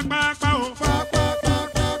o.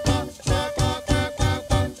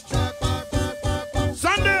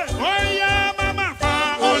 Sunday ó yẹ máma pa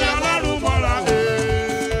orí Ọlọ́run mọ́ra.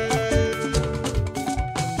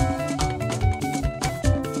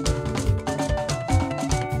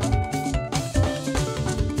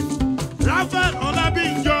 Raphael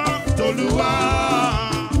Ọlábíńjọ Tolúwa.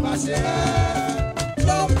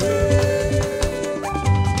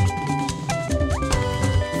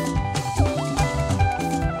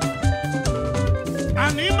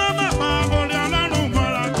 Àní máma pa orí Ọlọ́run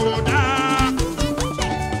mọ́ra kò dáa.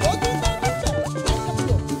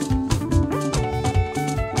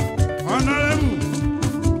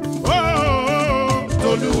 Honorable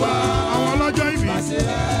Tolúwa àwọn ọlọ́jọ́ ìbí.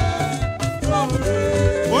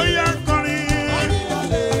 Ó yá kọrin.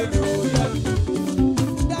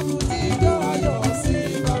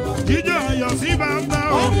 Jíjọ́ ayọ̀ sí bàbá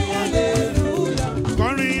o.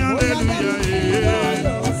 Kọrin hallelujah.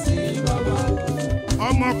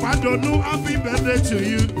 Ọmọ Pàdónú happy birthday to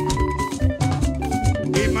you.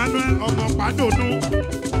 Emmanuel ọmọ Pàdónú.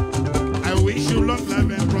 I wish you long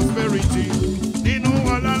life and prosperity. Nínú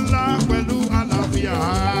ọlá ńlá pẹ̀lú àlàáfíà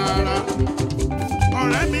ara.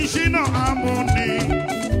 Ọ̀rẹ́ mi Ṣínà Harmony.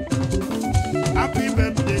 Happy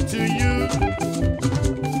birthday to you.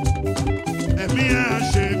 Ẹ̀mí ẹ̀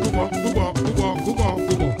ṣe púpọ̀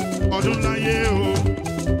ọdún láyé o.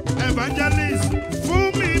 Evangelist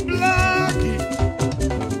Fúnmi Black.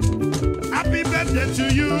 Happy birthday to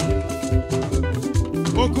you.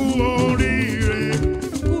 Ó kú oríire.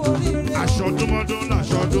 Aṣọdúnmọ́dún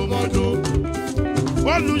làṣọdúnmọ́dún.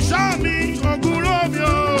 Olùṣọ́ mi Ògúnrò mi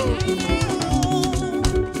o.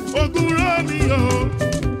 Ògúnrò mi o.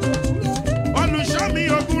 Olùṣọ́ mi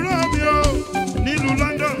Ògúnrò mi o. Nílùú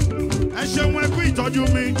London, ẹ ṣeun ẹ kú ìtọ́jú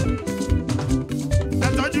mi. Ẹ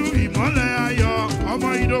tọ́jú ìmọ́lẹ̀ ayọ̀ ọmọ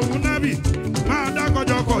Ìdòwú Nábì. Máa dá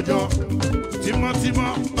kọjọkọjọ. Tímọ́tímọ́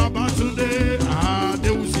Babátúndé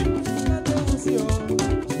Adéwùsì.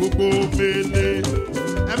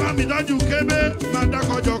 níwájú kébé máa dá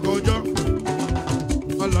kọjọkọjọ.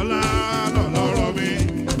 Ọlọ́lá lọ́lọ́rọ̀ mi.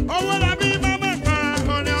 Owó làbí máma pa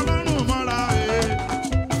ọ̀rẹ́ ọlọ́run mọ́ra.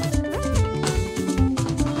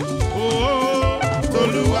 Ooo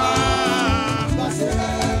Tolúwa.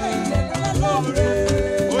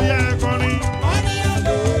 Ó yẹ ẹ̀kọrin.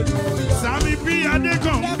 Sami bí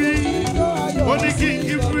Adékànbí. Ó ní kí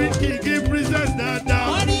n kí princess dáadáa.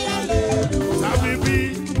 Sami bí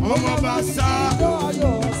ọmọ bá sá.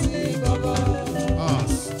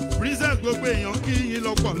 Princess gbogbo èèyàn kí yín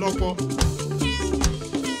lọ́pọ̀lọpọ̀.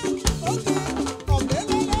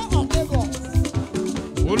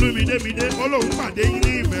 Olúmídémídé olóhùn pàdé yín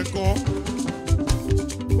ní ìmẹ̀kọ.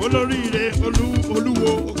 Olóríire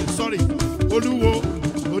olúwo olúwo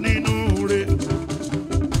onínúure.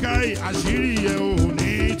 Káì àṣírí ẹ̀ ò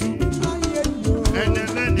ní tú.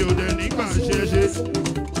 Ẹnẹlẹ́ni ò dẹ̀ nígbà ṣeéṣe.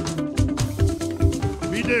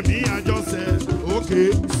 Bídèmí àjọṣe òkè.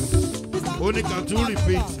 Onika to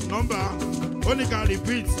repeat number. Onika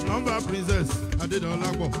repeat number princess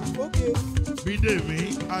Adédọ́lápọ̀. Bídèmí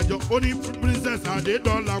àjọ oní princess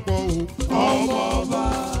Adédọ́lápọ̀ o. Ọmọọba.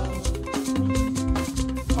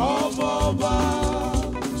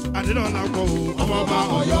 Adédọ́lápọ̀ o. Ọmọọba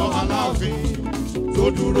Ọ̀yọ́ Aláàfin tó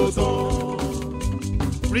dúró tán.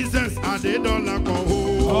 Princess Adédọ́lápọ̀ o.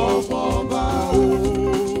 Ọmọọba.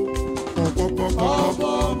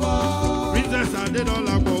 Ọmọọba. Princess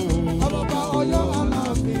Adédọ́lápọ̀ o. Ọmọọba Ọ̀yọ́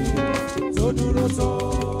Aláàfin tó dúró tán.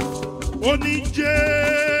 Ó ní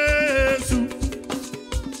Jésù.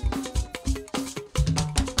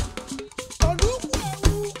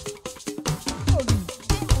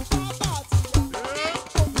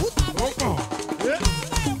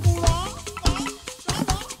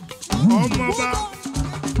 Ọmọọba.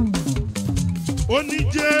 Ó ní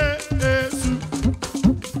Jésù.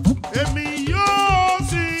 Èmi yóò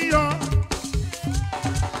sì yọ̀.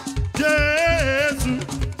 Jésù.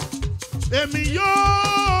 Èmi yóò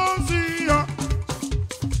sì yọ̀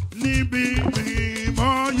níbi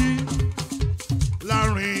mímọ́ yìí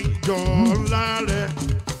láàrin ìjọ ńlá rẹ̀.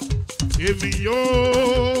 Èmi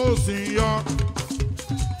yóò sì yọ̀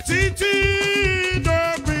títí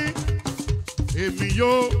dópin. Èmi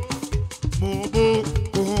yóò mú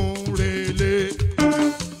bùkún relé.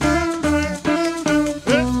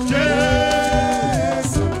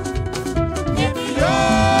 Jésù, èmi yóò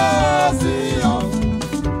sì yọ̀.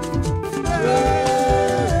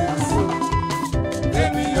 Jésù,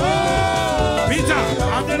 èmi yóò sì yọ̀. Peter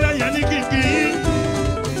Adélẹ́yẹ ní kìkì yìí.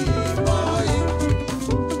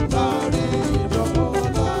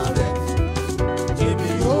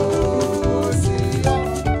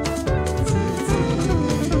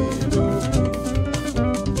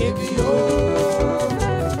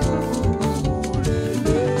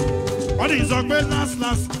 Sọ pé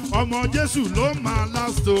last ọmọ Jésù ló máa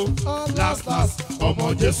last o. Last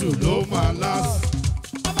ọmọ Jésù ló máa last.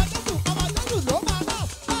 Ọmọ Jésù ló máa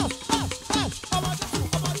last. Ọmọ Jésù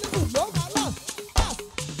ló máa last.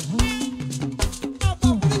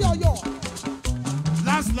 Ọmọ Fúlíyọ̀yọ̀.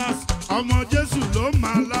 Last ọmọ Jésù ló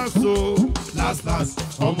máa last o. Last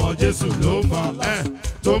ọmọ Jésù ló máa last.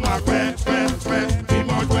 Tó máa pẹ́ bí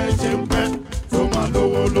mo pẹ́ ṣe ń pẹ́. Tó máa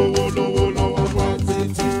lówó pọ̀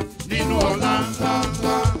títí. Nínú ọ̀la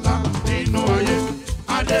ńlá nínú ayé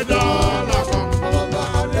Adédọ́lápọ̀. Ọba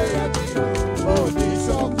Adéyẹmí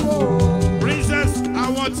oníṣọ́kù. Princess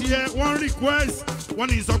àwọn tiẹ̀ wọ́n request wọ́n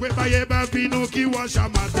ní sọ pé báyé bá bínú kí wọ́n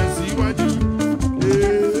ṣàmà tẹ̀síwájú.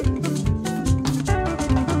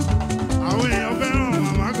 Àwọn èèyàn fẹ́ràn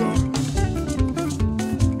màmá gan.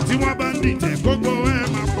 Tí wọ́n bá ń dìtẹ̀ gbogbo ẹ̀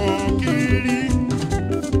máa pọ̀ kiri.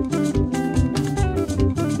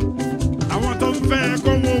 Àwọn tó ń fẹ́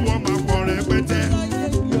kówó wọn máa pọ̀ rẹpẹtẹ.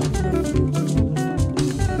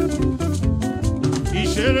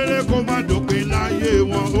 Ìṣerere kó má dópin láyé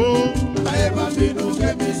wọn o. Báyé bá bínú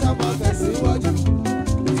kébí sábà tẹ̀síwájú.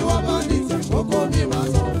 Tí wọ́n bá ní ìtẹ̀ kókó mi máa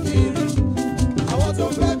tàn kiri. Àwọn tó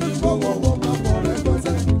fẹ́ mi gbówó wọn máa pọ̀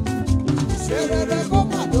rẹpẹtẹ. Ìṣerere kó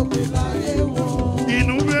má dópin láyé wọn.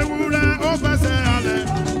 Inú ewúrẹ́ ó fẹsẹ̀ halẹ̀.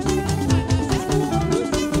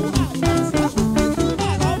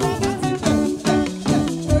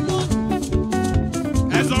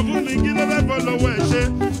 Ẹ sọ fún mi kí ló fẹ́ fọ́ lọ́wọ́ ẹ̀ ṣe.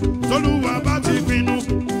 Tolúwa bá ti pinnu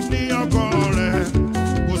ní ọkọ rẹ̀.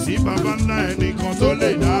 Kò sí baba ńlá ẹnìkan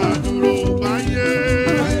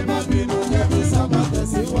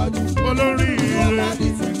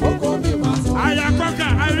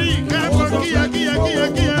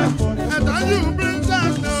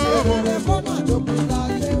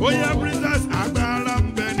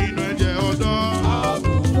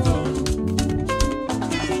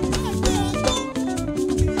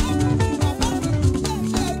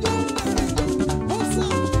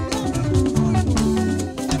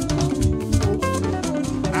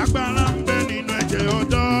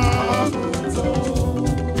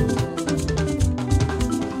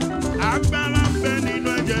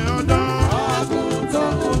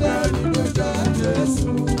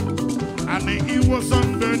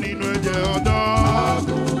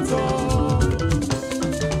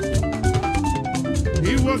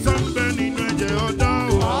ìwòsàn bẹ nínú ẹ̀jẹ̀ ọ̀dọ́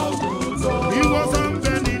o. ìwòsàn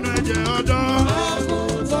bẹ nínú ẹ̀jẹ̀ ọ̀dọ́.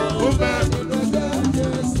 ó bẹ nínú ẹ̀jẹ̀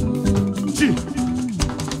Jésù.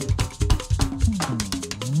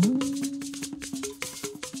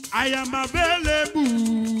 I am available.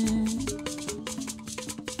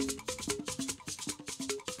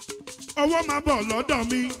 Owó máa bọ̀ lọ́dọ̀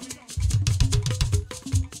mi.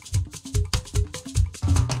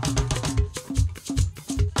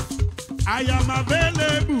 I am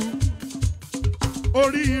available.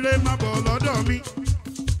 Oríire máa bọ̀ lọ́dọ̀ mi.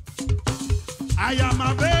 I am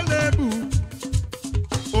available.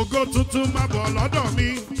 Ògo tuntun máa bọ̀ lọ́dọ̀ mi.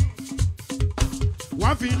 Wá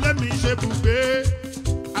fi lé mi ṣe bùgbé.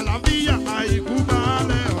 Àlàáfíà àìkú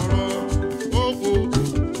balẹ̀ ọ̀rọ̀.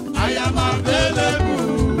 I am available.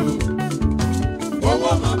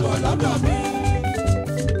 Owó máa bọ̀ lọ́dọ̀ mi.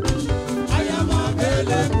 I am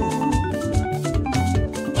available.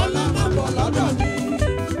 Ọlá máa bọ̀ lọ́dọ̀ mi.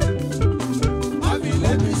 Má fi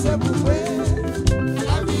lé mi ṣe bùgbé.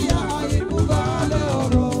 Àlàáfíà àìkú balẹ̀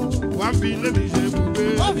ọ̀rọ̀. Wá fi lé mi ṣe bùgbé.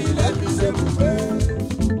 Má fi lé mi ṣe bùgbé.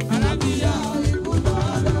 Àlàáfíà àìkú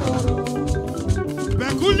balẹ̀ ọ̀rọ̀.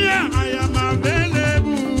 Peculiar, I am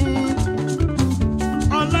available.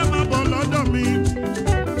 Ọlá máa bọ̀ lọ́dọ̀ mi.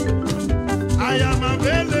 I am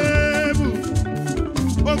available.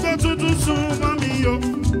 Ògo tuntun sún mọ́ mi o.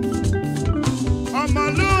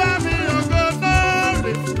 Ọmọlúwa mi ògo náà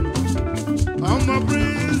rè. Ọmọ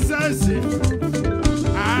princess.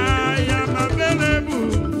 I am available.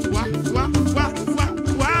 Wá wá wá wá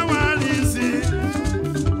wá wá rí sí.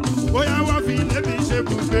 Bóyá wá fi lébi ṣe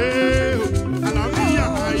bùgbé o. Àlàáfíà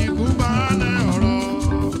àìkú balẹ̀ ọ̀rọ̀.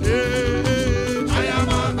 I am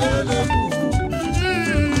available.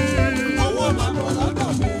 Owó máa bọ̀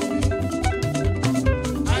lọ́dọ̀ mi.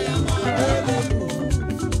 I am available.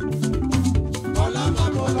 Ọlá máa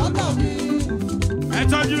bọ̀ lọ́dọ̀ mi. Ẹ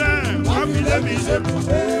tọ́jú ẹ̀, wá fi lébi ṣe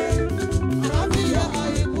bùgbé. Àlàáfíà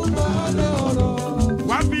àìkú balẹ̀ ọ̀rọ̀.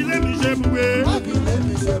 Wá fi lébi ṣe bùgbé. Má fi lé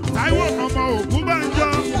mi ṣe bùgbé. Táíwò ọmọ òkú bá ń jọ.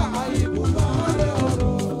 Àlàáfíà àìkú balẹ̀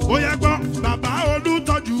ọ̀rọ̀. Ó yẹ gbọ́, bàbá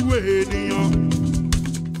olùtọ́jú ènìyàn.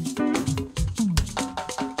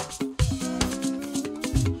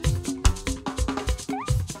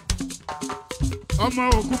 Ọmọ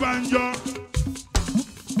òkú bá ń jọ.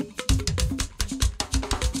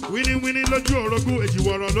 Wíníwíní lójú orogún,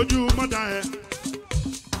 èjìwọ̀rọ̀ lójú mọ́dà ẹ̀.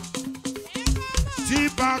 Tí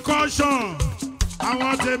percussion,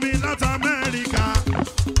 àwọn tèmi láti Amẹ́ríkà.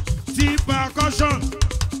 Tí percussion,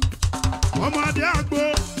 ọmọdé àgbo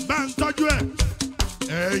bá ń tọ́jú ẹ̀.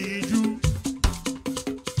 Ẹ̀yìn ju.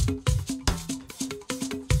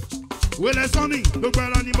 Wẹ́lẹ̀ sọ́ni gbogbo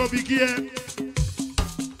ara ni mo fi kí ẹ.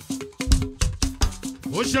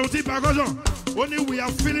 Ó ṣeun tí percussion, ó ní we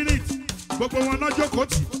are feeling it. Gbogbo wọn náà jókòó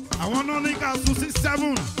tì, àwọn náà ní ká sùn sí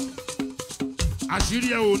 7. Àṣírí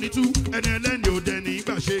ẹ ò ní tú, ẹni ẹlẹ́ni ò dẹ̀ ní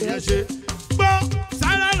ìgbà ṣe yẹ ṣe. Gbọ́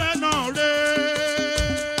sára rẹ̀ náà rè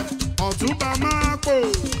é, Ọ̀túnba máa pò.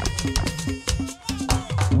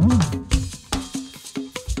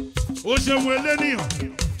 Ó ṣeun eléníyàn,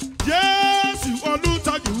 Jésù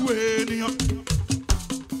olùtọ́jú ènìyàn.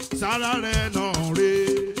 Sára rẹ̀ náà rè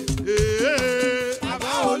é.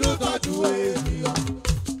 Bàbá olùtọ́jú ènìyàn.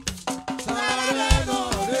 Sáré náà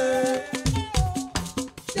rè.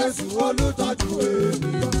 Jésù olùtọ́jú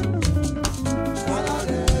ènìyàn. Sáré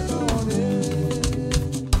náà rè.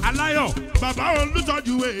 Aláyọ̀, bàbá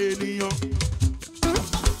olùtọ́jú ènìyàn.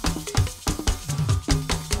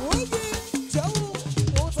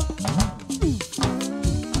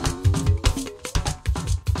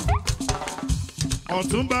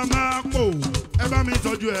 Ọ̀túnba máa pò, ẹ bá mi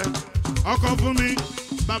tọ́jú ẹ. Ọkọ fún mi,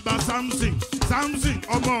 bàbá Samson, Samson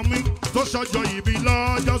ọmọ mi tó ṣọjọ́ ìbí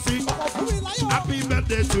lọ́jọ́ sí. Happy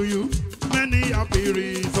birthday to you, many happy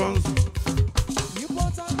reasons.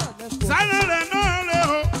 Sáré rẹ̀ náà rẹ̀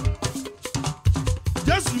o,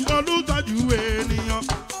 Jésù olùtọ́jú ènìyàn.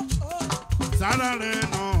 Sáré rẹ̀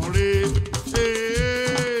náà rẹ̀.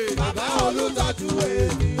 Bàbá olùtọ́jú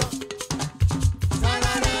ènìyàn.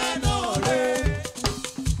 Sáré náà rè.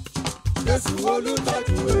 Jésù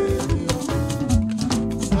olùtọ́jú ènìyàn.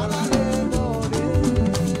 Sáré náà rè.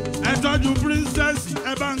 Ẹ tọ́jú princess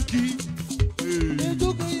ẹ bá ń kí.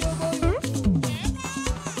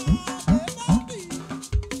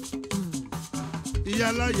 Ìyá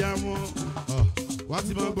aláya wọn, wá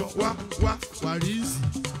ti máa gbọ́, wá wàrísì.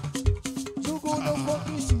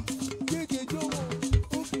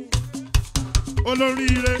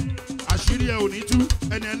 Olóríire, àṣírí ẹ ò ní tú,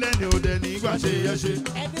 ẹni ẹlẹ́ni ò dẹ̀ ní ìgbà ṣe yẹ ṣe.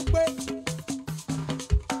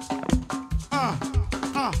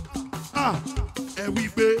 Ẹ wí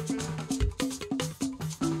pé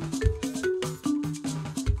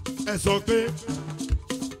ẹ sọ pé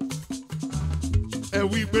ẹ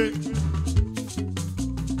wí pé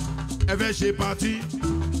ẹ fẹ́ ṣe pàtí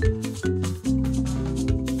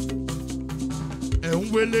ẹ ń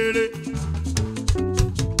wélére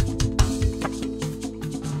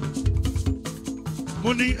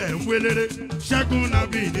mo ní ẹ ń wélére Ṣẹ́gun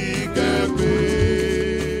Nabi ní kẹ́gbẹ́.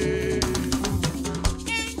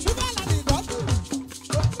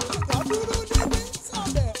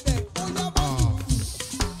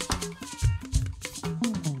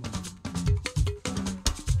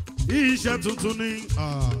 Iṣẹ́ tuntun ní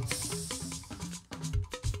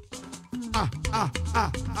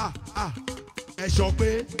ẹ sọ pé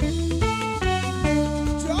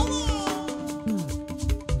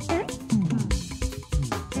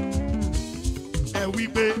ẹ wí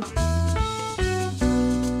pé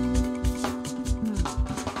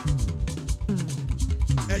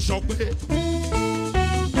ẹ sọ pé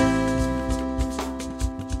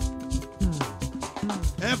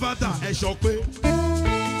ẹ fàtà ẹ sọ pé.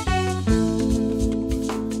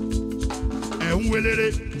 Wélére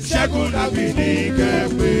Ṣẹ́gun Nabi ní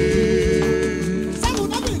kẹ́gbẹ́. Ṣẹ́gun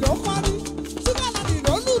Nabi ló kọrin, Ṣúgà Nabi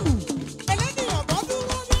ló lùlù, ẹlẹ́nìyàn kan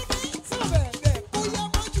dúró níbí sọ̀bẹ̀bẹ̀ kó yá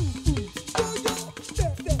mọ́jú yóyó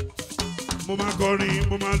dẹ̀dẹ̀. Mo máa kọrin,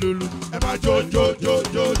 mo máa lùlù, ẹ máa jó jó jó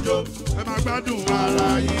jó jó, ẹ máa gbádùn ara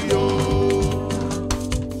yín o.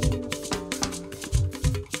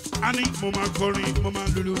 A ní mo máa kọrin, mo máa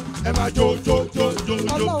lùlù, ẹ máa jó jó jó jó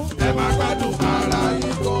jó, ẹ máa gbádùn ara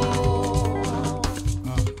yín o.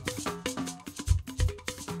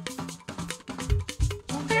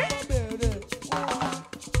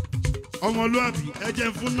 Ọmọlúwàbí ẹ jẹ́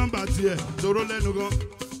fún nọ́mbà tiẹ̀ tóró lẹ́nu gan.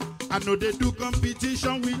 I no dey do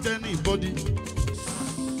competition with anybody.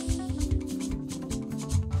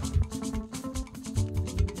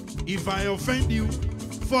 If I offend you,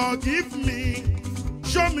 forgive me.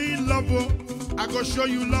 Show me love, oh. I go show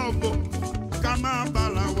you love, oh. Ká má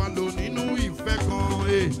bára wa lò nínú ìfẹ́ kan,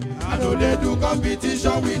 eh. I no dey do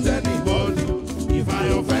competition with anybody. If I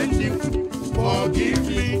offend you, forgive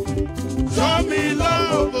me. Show me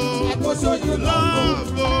love, oh. I go show you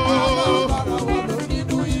love, oh.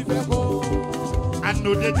 I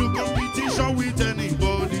know they do competition with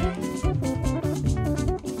anybody.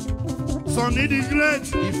 Sonny the Great,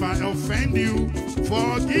 if I offend you,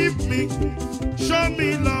 forgive me. Show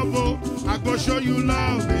me love, oh. I go show you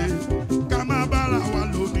love, eh. Kama bara wa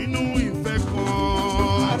lo nínú ìfẹ́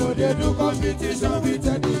kan. I know they do competition with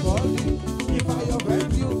anybody. If I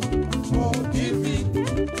offend you, forgive me.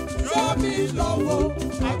 Show me love, oh.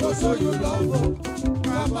 I go show you love, oh.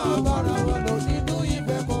 Kama bara wa lo nínú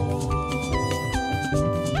ìfẹ́ kan.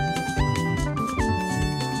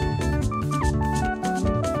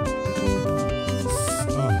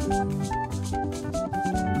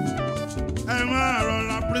 Ẹ máa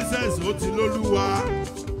rọra princess ó ti lólúwa.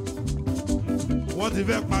 Wọ́n ti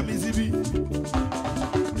fẹ́ pa mí síbí.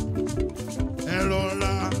 Ẹ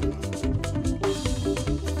rọra.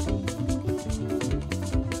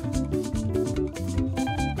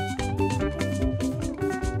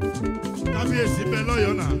 Kábíyèsí bẹ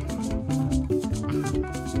lọ́yọ̀ọ́ náà.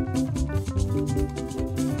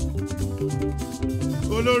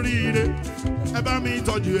 Olóríire ẹ bá mi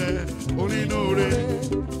tọ́jú ẹ onínúure.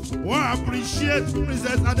 Wọ́n appreciate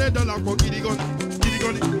Princess Adédọ́là pọ̀ gidi gan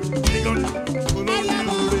ni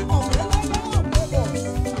olóríire.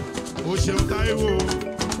 O ṣeun Táíwò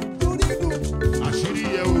àṣírí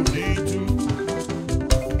yẹ ò ní tú.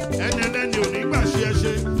 Ẹni ẹlẹ́ni ò ní gbà ṣe ẹ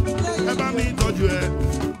ṣe ẹ bá mi tọ́jú ẹ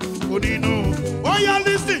onínú. Oh yeah,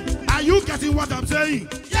 listen, are you getting what I'm saying?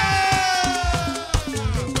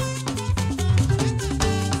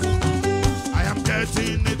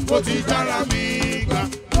 Mo ti dára mi gbà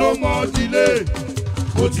ló mọ dílé.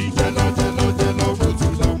 Mo ti jẹlọ mo ti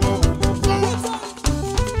lọ mọ òun.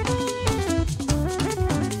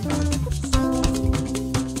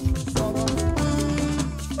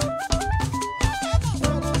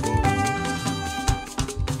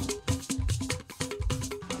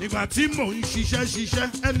 Nígbà tí mò ń ṣiṣẹ́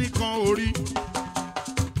ẹnìkan ò rí.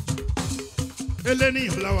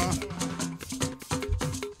 Eléníyàn láwa.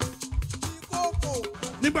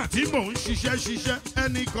 Nígbà tí mò ń ṣiṣẹ́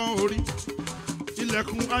ẹnìkan ò rí.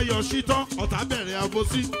 Ilẹ̀kùn ayọ̀ ṣí tán ọ̀tá bẹ̀rẹ̀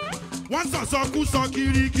àbòsí. Wọ́n sọ̀sọ́kúsọ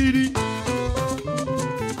kirikiri.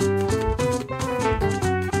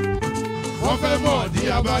 Wọ́n fẹ́ mọ̀ ní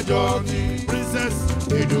abájọ ni. Princess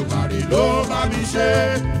Èdùmàrè ló bá mi ṣe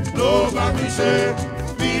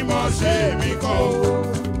bí mo ṣe mi kọ́ o.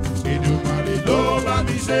 Èdùmàrè ló bá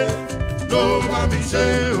mi ṣe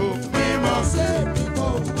o bí mo ṣe mi kọ́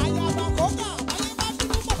o.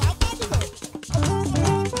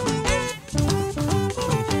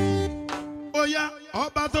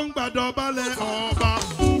 ọba tó ń gbàdọ̀balẹ̀ ọba.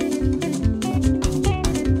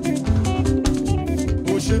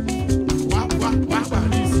 ó ṣe wá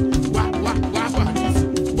wàrísì wá wàrísì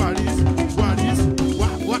wàrísì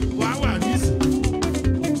wá wàrísì.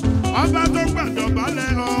 ọba tó ń gbàdọ̀balẹ̀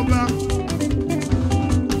ọba.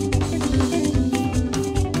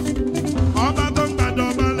 ọba tó ń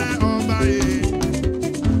gbàdọ̀balẹ̀ ọba yìí.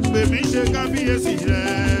 bèmí ṣe kábíyèsí rẹ̀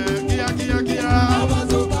kíákíákíá. ọba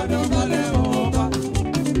tó gbàdọ̀balẹ̀ ọba.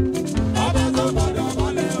 ọba tó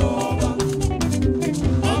gbàdọ̀balẹ̀ ọba.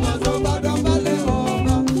 ọba tó gbàdọ̀balẹ̀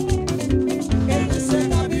ọba. èmi ṣe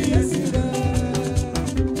kábíyèsí rẹ̀.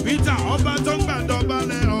 Peter ọba tó ń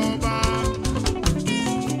gbàdọ̀balẹ̀ ọba.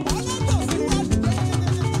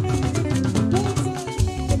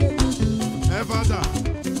 ẹ fàdà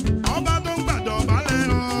ọba tó ń gbàdọ̀balẹ̀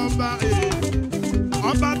ọba.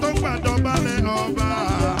 ọba tó ń gbàdọ̀balẹ̀ ọba.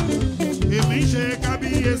 èmi ṣe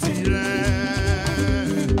kábíyèsí rẹ̀.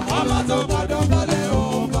 ọba tó gbàdọ̀balẹ̀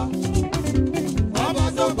ọba. ọba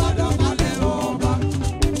tó gbàdọ̀balẹ̀ ọba.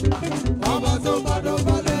 ọba tó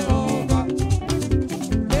gbàdọ̀balẹ̀ ọba.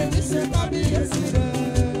 èmi ṣe kábíyèsí rẹ̀.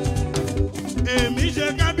 èmi ṣe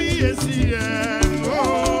kábíyèsí rẹ̀.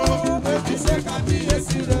 èmi ṣe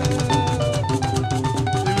kábíyèsí rẹ̀.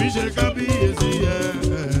 èmi ṣe kábíyèsí rẹ̀.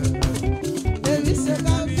 èmi ṣe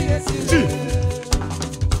kábíyèsí rẹ̀.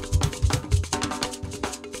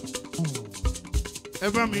 ẹ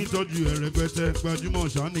bá mi tọ́jú ẹ rẹpẹtẹ gbajúmọ̀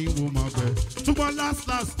ṣáni wo máa bẹ̀. túbọ̀ last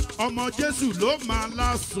ọmọ Jésù ló máa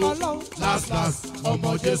láso. last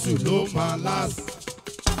ọmọ Jésù ló máa last.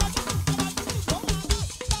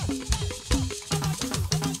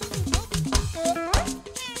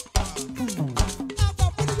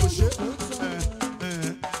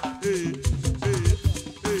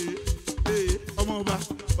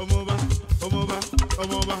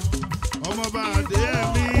 ọmọọba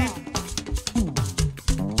Adéyẹmí.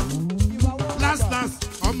 last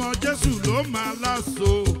ọmọ Jésù ló máa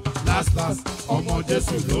láso. last ọmọ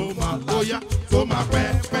Jésù ló máa lóyá tó máa pẹ́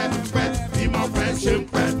bí mo fẹ́ ṣe ń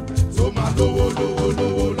pẹ́ tó máa lówó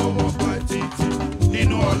lọ́wọ́ pẹ́ títí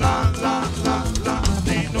nínú ọlá ńlá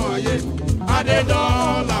nínú ayé.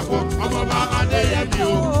 Adédọ́là pọ̀ ọmọọba Adéyẹmí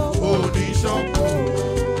o ò ní ṣọ́kù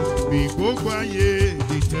bí gbogbo ayé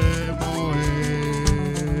dìtẹ̀ mọ́ ẹ.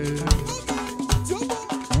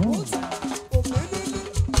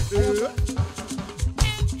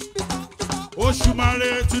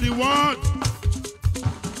 Oṣùmàrè to the world.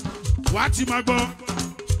 Wá ti máa gbọ́.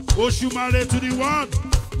 Oṣùmàrè to the world.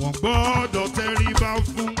 Wọ́n gbọ́dọ̀ tẹríba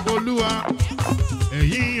fún Olúwa.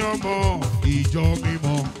 Ẹ̀yin ọmọ ìjọ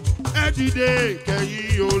mímọ́. Ẹ dìde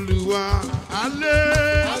kẹ̀yìn Olúwa.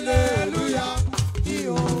 Aleluya ní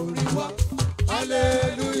orí wa.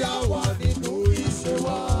 Aleluya wà nínú iṣẹ́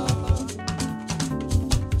wa.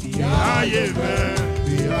 Ìyá ayé fẹ́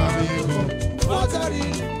ìyá ayé kọ́. Wọ́n tẹ̀rí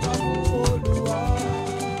àwọn Olúwa.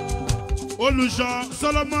 Olùṣọ́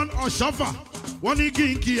Solomon Ọ̀ṣọ́fà wọ́n ní kí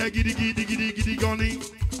n kí ẹ gidigidi gan ni.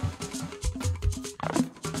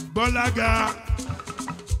 Bọ́lága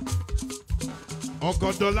ọkọ̀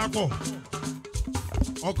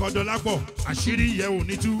Dọlápọ̀ àṣírí yẹ ò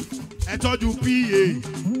ní tú ẹ tọ́jú PA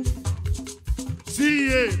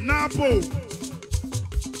CA Napo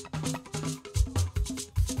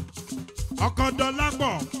ọkọ̀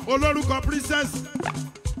Dọlápọ̀ olórúkọ princess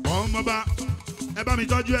ọmọba ẹ bá mi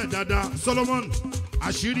tọ́jú ẹ̀ dáadáa Solomon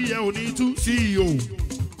àṣírí ẹ ò ní tú CEO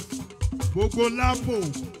gbogbo Lapo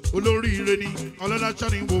olóríire ni ọlọ́lá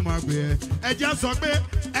sani wo máa gbé ẹ jẹ́ sọ pé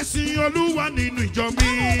ẹ̀sìn Olúwa nínú ìjọ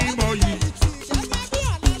mímọ́ yìí.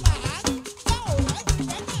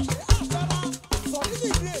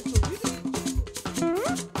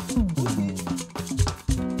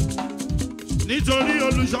 Nítorí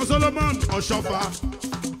Olùṣọ́ Solomon Ọ̀ṣọ́fà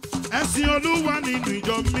ẹ̀sìn Olúwa nínú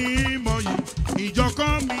ìjọ mímọ́ yìí ìjọ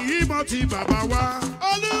kan mímọ́ ti bàbá wa.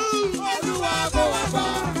 Olúwa kó wá bá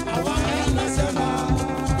àwọn ẹlẹ́ṣẹ̀ là.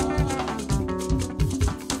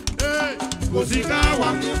 Kò sí ká wà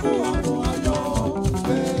ní fún àwọn ayọ̀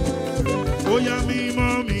fẹ́rẹ̀. ó yá mímọ́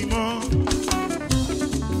mímọ́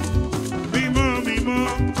mímọ́ mímọ́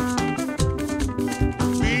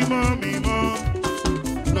mímọ́ mímọ́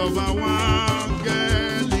lọ́ba wá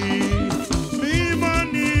gẹ́lì mímọ́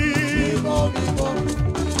ni Mímọ́ mímọ́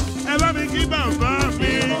ẹ bá mi kí bàbá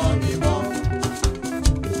mi. mímọ́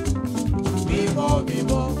mímọ́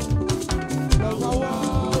mímọ́ lọ́wọ́ wa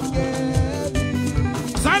gẹ́lì.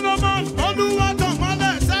 Solomon Olúwa tó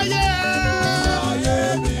mọ́lẹ̀ sáyé. Ayé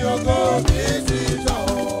mi ògo mi ti tàn.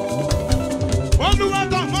 Olúwa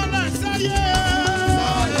tó mọ́lẹ̀ sáyé.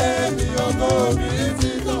 Ayé mi ògo mi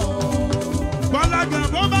ti tàn. Gbọ́lágà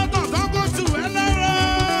bó bá tàn tán kó tù ẹ́ lẹ́rù.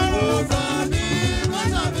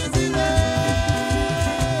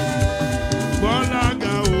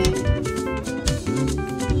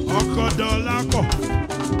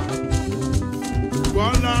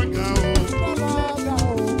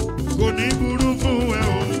 kò ní burú fún ẹ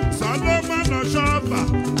o Solomon ṣọ́ọ̀bà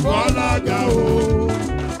Bọ́lága o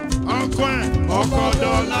ọkọ ẹ̀ ọkọ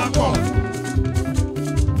Dọ́lápọ̀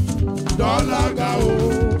Dọ́lága o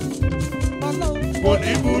kò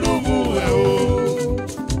ní burú fún ẹ o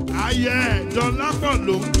ayé Dọ́lápọ̀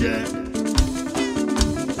ló ń jẹ.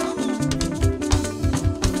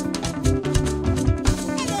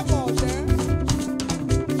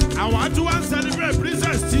 àwa tún wá ń celebrate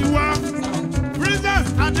princess tiwa princess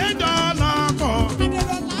Adédọ́lápọ̀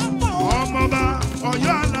ọmọọba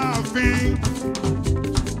Ọ̀yọ́ Aláàfin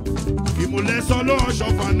ìmùlẹ̀sọ ló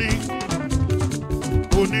ṣọ̀fà ní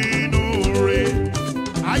onínúure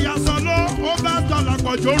àyàsọ ló ó bá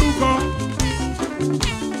Dọ́lápọ̀ jórúkọ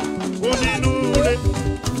onínúure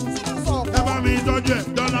ẹ bá mi tọ́jú ẹ̀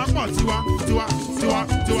Dọ́lápọ̀ tiwa tiwa tiwa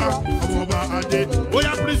tiwa ọmọọba Adé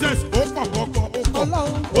bóyá princess ó pọ̀ pọ̀pọ̀ ó pọ̀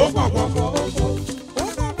ó pọ̀ pọ̀pọ̀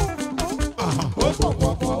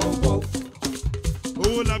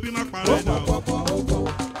owó labí má parẹ́ náà.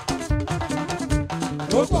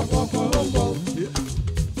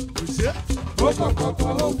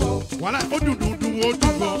 wàhálà ó dùn dùn dùn ó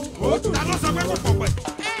dùn bọ̀ ta ló sọ pé kò pọ̀ pẹ̀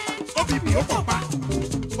óbì mi ó pọ̀ pa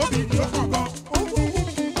óbì mi ó pọ̀ gan.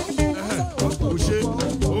 kò ṣe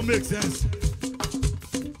ó make sense.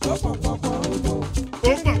 ó pọ̀ pọ̀pọ̀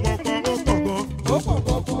ó pọ̀ gan.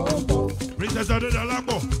 Princess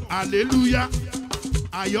Adédọ́lápọ̀ hallelujah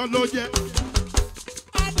ayọ̀ ló jẹ́.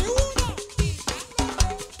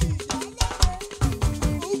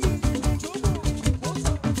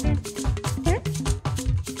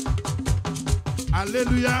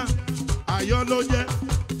 hallelujah ayọ̀ ló jẹ́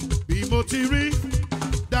bí mo ti rí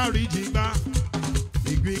dáríjì gbà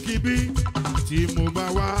ìgbìkígbì tí mo bá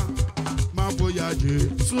wá má bóyá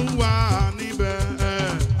Jésù wà níbẹ̀.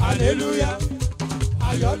 hallelujah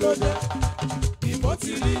ayọ̀ ló jẹ́ bí mo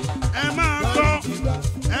ti rí. ẹ máa gbọ́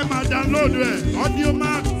ẹ máa download ẹ̀ audio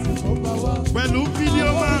mark pẹ̀lú video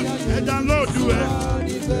mark ẹ download ẹ̀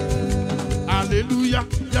hallelujah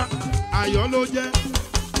ayọ̀ ló jẹ́.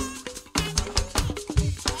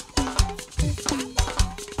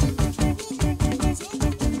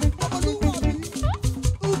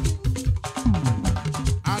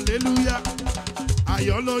 hallelujah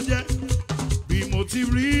ayọ̀ ló jẹ́ bí mo ti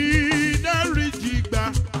rí dáríjì gbà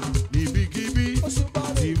níbikíbi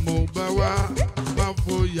tí mo bá wá má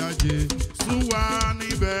fòyà Jésù wà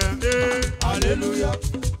níbẹ̀. hallelujah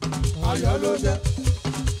ayọ̀ ló jẹ́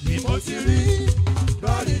bí mo ti rí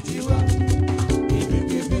dáríjì gbà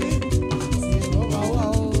níbikíbi tí mo bá wá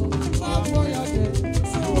má fòyà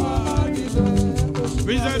Jésù wà níbẹ̀.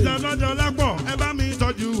 Princess Adédọ́lápọ̀ ẹ bá mi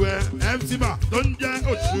tọ́jú ẹ fcba tó ń jẹ́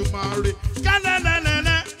Òṣùmàrè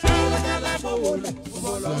kálẹ́lẹ́lẹ́lẹ́. kẹ́lẹ́kẹ́lẹ́ mo wọlé mo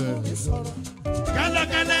bọ́lá mi sọ̀rọ̀.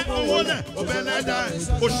 kẹ́lẹ́kẹ́lẹ́ owó lẹ̀ òbẹ̀lẹ́dà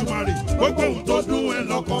Òṣùmàrè gbogbo ohun tó dùn ẹ́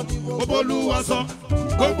lọ́kàn Olúwa sọ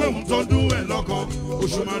gbogbo ohun tó dùn ẹ́ lọ́kàn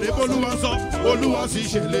Òṣùmàrè bólúwa sọ Olúwa sì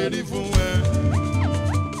ṣèlérí fún ẹ.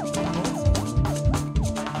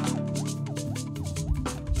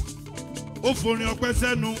 ó forin ọpẹ́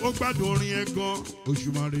sẹ́nu ó gbádùn orin ẹ̀ gan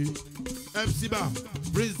Òṣùmàrè fcba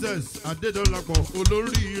Princess Adédọ́lápọ̀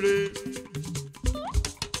olóríire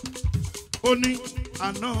ó ní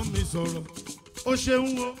àná mi sọ̀rọ̀ ó ṣeun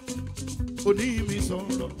o òní mi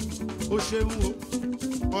sọ̀rọ̀ ó ṣeun o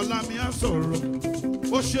ọ̀la mi á sọ̀rọ̀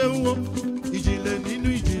ó ṣeun o ìjìnlẹ̀ nínú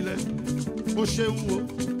ìjìnlẹ̀ ó ṣeun o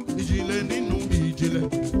ìjìnlẹ̀ nínú ìjìnlẹ̀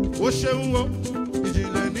ó ṣeun o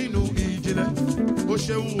ìjìnlẹ̀ nínú ìjìnlẹ̀ ó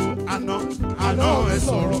ṣeun o àná ẹ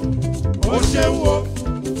sọ̀rọ̀ ó ṣeun o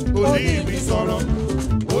òní mi sọ̀rọ̀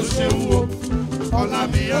ó ṣeun o ọ̀la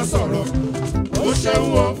mi á sọ̀rọ̀ ó ṣeun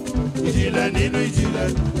o ìjìnlẹ̀ nínú ìjìnlẹ̀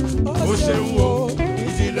ó ṣeun o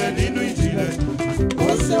ìjìnlẹ̀ nínú ìjìnlẹ̀ ó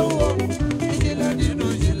ṣeun o ìjìnlẹ̀ nínú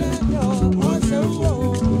ìjìnlẹ̀ ó ṣeun o.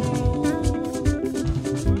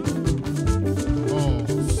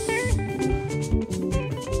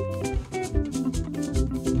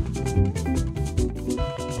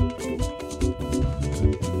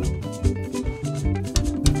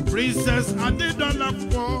 Princess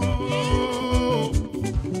Adédọ́lápọ̀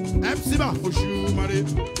fcba Òṣùmàrè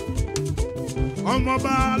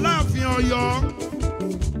ọmọọba Aláàfin Ọ̀yọ́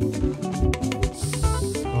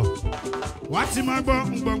wàá ti máa gbọ́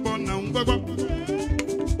ngbọ̀ngbọ̀n náà ń gbọ́gbọ́.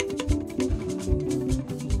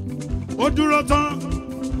 ó dúró tán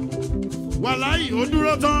wàláì ó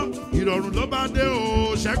dúró tán ìrọ̀rùn ló bá dé o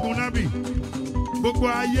Ṣẹ́gun nábì gbogbo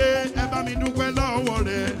ayé ẹ bá mi dúpẹ́ lọ́wọ́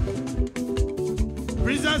rẹ̀.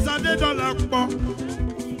 Princess Adédọ́lápọ̀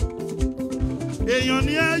èèyàn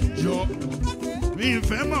ní ẹjọ́ mi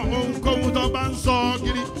ìfẹ́ mọ̀ ohunkóhun tó bá ń sọ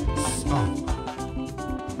kiri.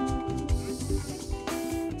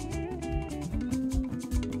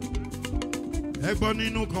 ẹ gbọ́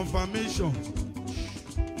nínú confirmation.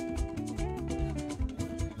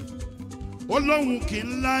 Ó lóhun kì í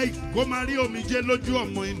láì kó máa rí omijé lójú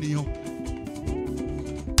ọmọ ènìyàn.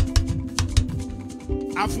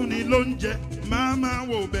 Afúnni ló ń jẹ máa máa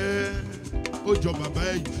wò bẹ́ẹ̀ ó jọ bàbá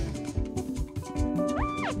ẹ̀ jù.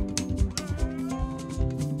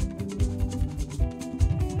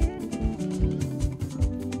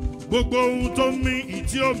 Gbogbo ohun tó mí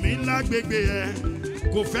ìtí omi lágbègbè ẹ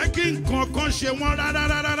kò fẹ́ kí nǹkan kan ṣe wọ́n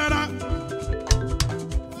rárá.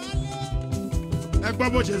 Ẹ gbọ́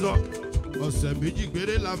bó ṣe sọ. Ọ̀sẹ̀ méjì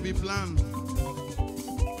péré la fi plan.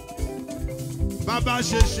 Bàbá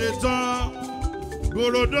ṣe ṣetán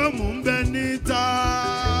gòròdómù ń bẹ níta.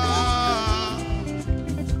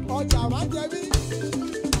 Ọjà máa jẹ mí.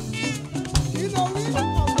 Kí ló rí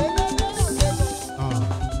ọ̀gbẹ́lẹ́lẹ́?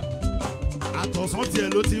 Àtọ̀sán tiẹ̀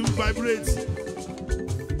ló ti ń vibrate.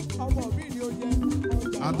 Ọmọ mi ni ó jẹ.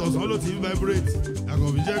 Àtọ̀sán ló ti ń vibrate.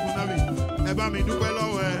 Àgọ̀bí Ṣẹ́gun nábì. Ẹ bá mi dúpẹ́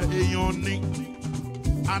lọ́wọ́ èèyàn ní.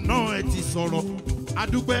 Àná ẹ ti sọ̀rọ̀.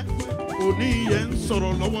 Adúpẹ́ òní yẹn ń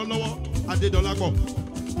sọ̀rọ̀ lọ́wọ́lọ́wọ́. Adédọ́lápọ̀.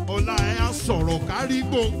 Ọlá ẹ á sọ̀rọ̀ kárí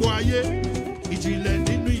gbogbo ayé. Ìjìnlẹ̀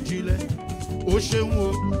nínú ìjìnlẹ̀. Ó ṣeun o.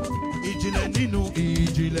 Ìjìnlẹ̀ nínú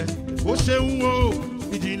ìjìnlẹ̀. Ó ṣeun o.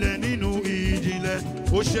 Ìjìnlẹ̀ nínú ìjìnlẹ̀.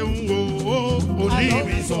 Ó ṣeun o. Òní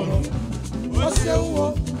mi sọ̀rọ̀. Ó ṣeun o.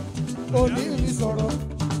 Òní mi sọ̀rọ̀.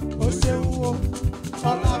 Ó ṣeun o.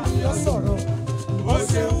 Ọlá mi yóò sọ̀rọ̀. Ó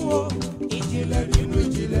ṣeun o. Ìjìnlẹ̀ nínú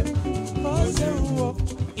ìjìnlẹ̀. Ó ṣeun o.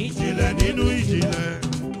 Ìjìnlẹ̀ nínú ìjìnlẹ̀.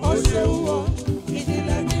 Ó ṣeun o.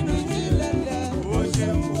 Ìjìnlẹ̀ nínú ìjìnlẹ̀. Ó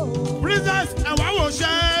ṣeun o. Princess ẹ̀wá wo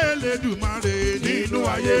ṣe Elédùmarè nínú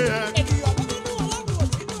ayé ẹ. Ènìyàn nínú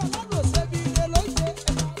ọlọ́run ṣe bí ilé ló ṣe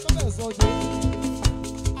ẹ̀ka sọ́bẹ̀ sọ́jọ́.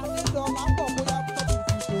 Adédọ́lá pọ̀ bóyá pọ̀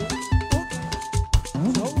fi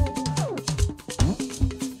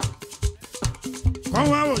Kọ́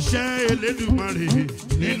wá wo ṣe Elédùmarè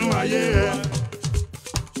nínú ayé ẹ.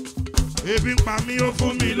 Ebi ń pa mí ó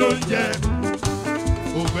fún mi lóúnjẹ.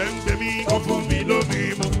 Òfẹ́ ń gbé mi ó fún mi lómi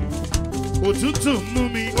mu. Òtútù ń mú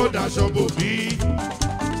mi ó daṣọ bò mí.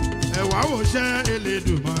 Ẹ̀wá wo ṣe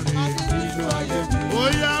Elédùmarè nínú ayé mi. Ó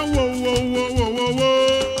yá wo.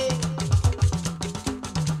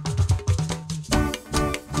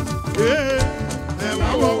 Ẹ̀wá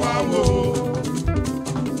wo wá wo.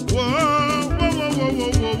 Wo.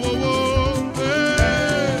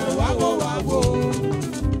 wá wò wá wò.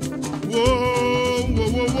 Wo.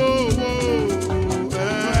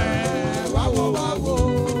 Wá wò wá wò.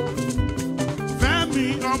 Fẹ́mi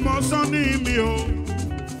ọmọ Sọ́ni mi o.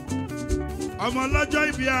 Ọmọ lọ́jọ́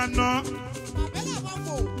ìbí àná.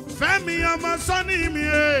 Fẹ́mi ọmọ Sọ́ni mi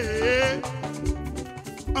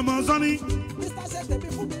ọmọ Sọ́ni. Mr. ṣe tèmi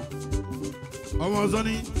fún mi. Ọmọ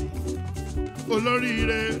Sọ́ni.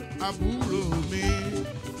 Olóríire àbúrò mi.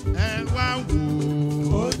 Ẹ wá wò.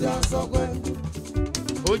 Ó já sọ pé.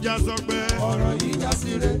 Ó já sọ pé. Ọ̀rọ̀ yìí já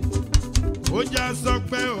síre. Ó já sọ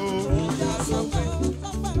pé o. Ó já sọ pé.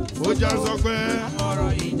 Ó já sọ pé. Ọ̀rọ̀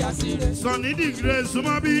yìí já síre. Sọ̀ni dìgírè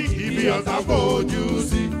súnmọ́ bí ibi ọ̀tá fojú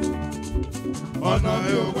sí. Ọ̀nà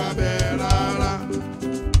ẹ̀ ò gbà bẹ́ẹ̀ rárá.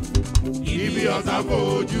 Ibi ọ̀tá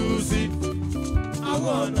fojú sí.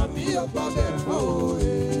 Àwọn ọ̀nà bí ó gbọ́ bẹ̀ fọ́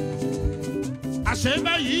òye. Àṣẹ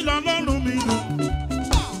báyìí lọ́lọ́run mi dùn.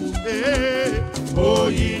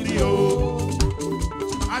 Oyin ni o.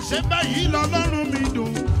 Àṣẹ báyìí lọ́lọ́run mi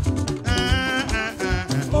dùn.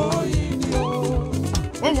 Oyin ni o.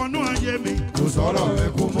 Ó wọnú ayé mi. Kò sọ̀rọ̀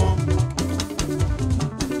ẹkún mọ́.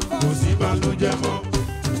 Kò sí ìbànújẹ́ mọ́.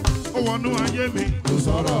 Ó wọnú ayé mi. Kò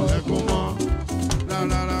sọ̀rọ̀ ẹkún mọ́.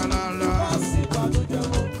 Rárá. Má sí ìbànújẹ́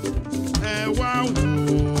mọ́. Ẹ wá wò.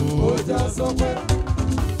 Ó já sọ pé.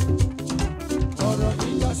 Ọ̀rọ̀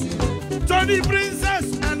yìí já síre. Tony Princess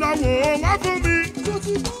ẹ lọ wò ó wá fún mi. Tó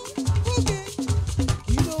ti mú òkè.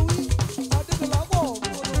 Kí ló wí? Adédọ̀lá bọ̀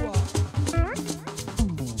kó ló wà.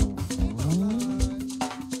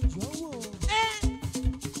 Jọ̀wọ́.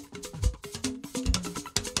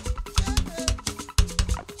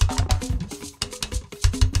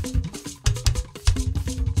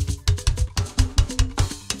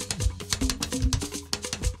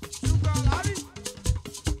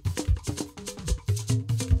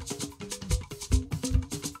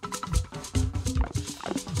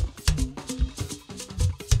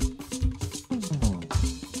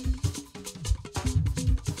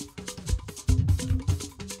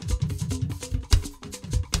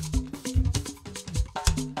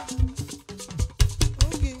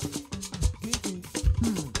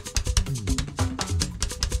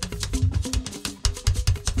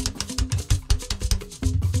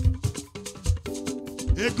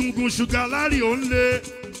 Egungun ṣúgà lárí ò ń lé.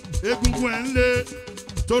 egungun ẹ̀ ń lé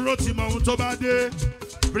tóró ti mọ ohun tó bá dé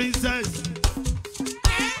princess.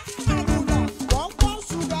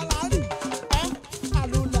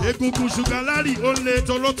 Egungun ṣugalari ó lé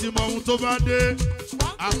tóró ti mọ ohun tó bá dé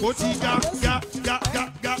àpótí ga.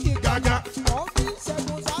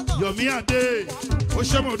 Yomi Ade ó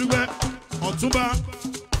ṣe mọ̀ dúpẹ́ Ọ̀túnba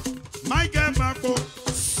Michael Mako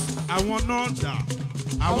àwọn náà dà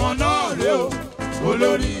àwọn náà rè o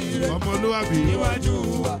olórí rẹ̀ ọmọlúwàbí níwájú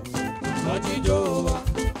wa lọ́jíjó wa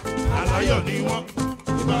aláyọ̀ ni wọ́n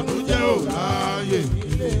ìbànújẹ́ ò láàyè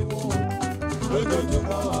ilé wọn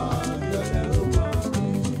lójoojúmọ́ wa yọ̀lẹ̀ ó máa.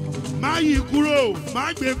 Má yí kúrò má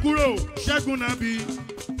gbé kúrò Ṣẹ́gun Nabi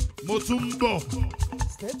mo tún ń bọ̀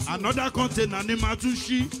another container ni màá tún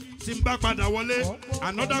ṣí tí n bá padà wọlé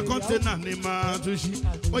another container ni màá tún ṣí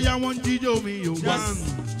ó yá wọ́n jíjó mi yóò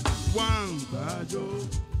one gbàjó.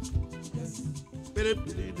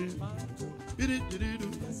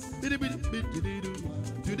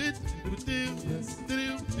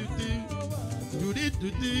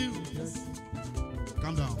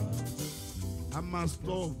 Calm down. I must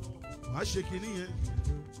stop. Wàá ṣe kìíní yẹn.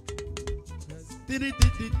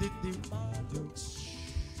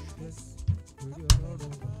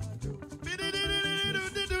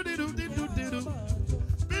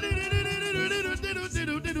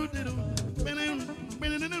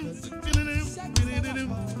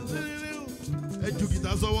 Ẹjú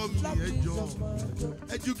gìtá sọ́wọ́ mi ẹjọ́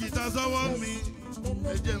ẹjú gìtá sọ́wọ́ mi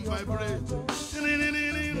ẹjẹ́ ń vibrate.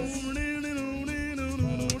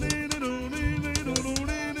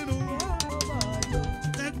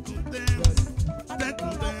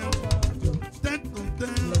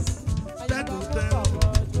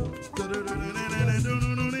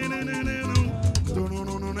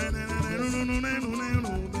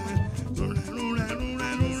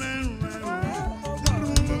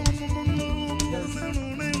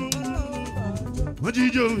 One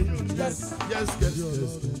jíjó mi, yes, yes, yes,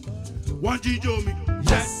 yes. One jíjó mi,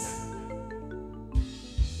 yes.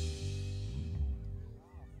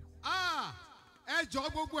 Ẹ jọ̀ọ́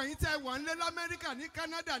gbogbo ẹ̀yin tẹ́ wà nílé l'Amẹ́ríkà ní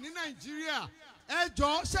Canada ní Nàìjíríà ẹ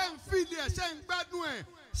jọ̀ọ́ ṣé ń fìlì ẹ̀ ṣé ń gbádùn ẹ̀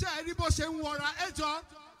ṣé ẹ rí bó ṣe ń wọra ẹ jọ̀ọ́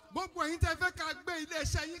gbogbo ẹ̀yin tẹ́ fẹ́ ká gbé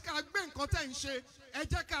iléeṣẹ́ yín ká gbé nǹkan tẹ́ ń ṣe ẹ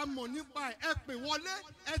jẹ́ ká mọ̀ nípa ẹ̀ ẹ pè wọlé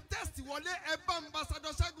ẹ tẹ́sì wọlé ẹ bá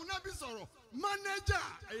ambassador Ṣẹ́gun Nabi sọ̀rọ̀ mánéjà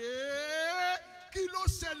kí ló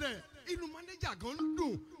ṣẹlẹ̀ inú mánéjà gan ń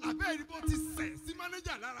dùn àbẹ́ẹ̀rí bó ti sẹ̀ sí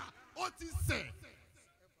mánéjà lára ó ti sẹ̀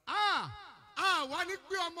àwa ní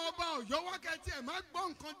pé ọmọ ọba Ọ̀yọ́ wákẹ́tì ẹ̀ máa gbọ́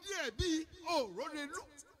nǹkan díẹ̀ bíi òrórelú.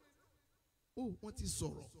 Wọ́n ti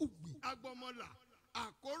sọ̀rọ̀ ògbì agbọmọlà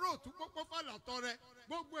àkóró òtúpọ́pọ́ fàlàtọ́ rẹ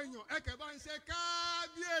gbogbo èèyàn ẹ̀kẹ́ bá ń ṣe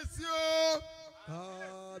kábíyèsí o.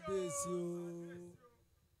 Kábíyèsí o.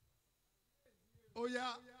 Ó yá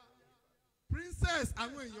princess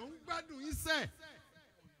àwọn èèyàn ń gbádùn yín sẹ́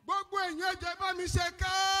gbogbo èèyàn ẹ̀jẹ̀ bá mi ṣe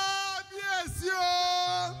kábíyèsí o.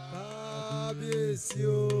 Kábíyèsí o.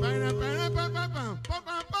 Pẹ̀rẹ̀pẹ̀rẹ̀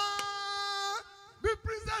pàpàpàpàpàpà bí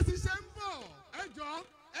princess ṣe ń bọ̀ ẹ jọ̀ọ́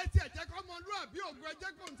ẹ tiẹ̀ jẹ́ kọ́ ọmọlúwàbí ògùn ẹ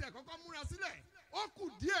jẹ́ kó ń tiẹ̀ kọ́kọ́ múra sílẹ̀ ó kù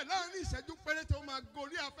díẹ̀ láàrin ìṣẹ́jú péréte ó máa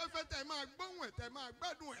gorí afẹ́fẹ́ tẹ̀ máa gbóhùn ẹ̀ tẹ̀ máa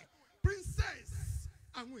gbádùn ẹ̀ princess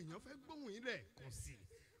àwọn èèyàn fẹ́ gbóhùn yín lẹ̀ kàn sí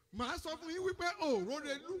màá sọ fún yín wípé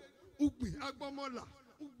òrórelú ugbìn agbọmọlà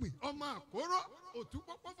ugbìn ọmọ àkóró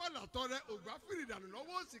òtúpọ́pọ́ fàlàtọ́ rẹ ògbà fìrìdànù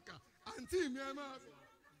lọ́wọ́ òsìkà àǹtí mi ẹ máa.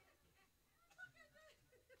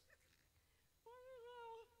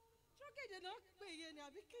 ṣókèdè náà pè é ní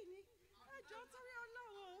àbí kíni ẹjọ́ torí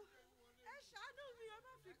Ọlọ́run ẹ ṣàánú mi ẹ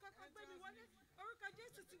má fi kankan gbé mi wọlé orúkọ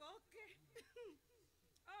Jésù ti wà ókè.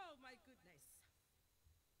 Oh my goodness.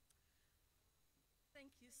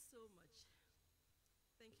 Thank you so much.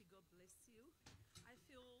 Thank you. God bless you. I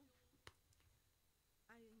feel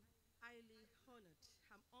I'm highly honored.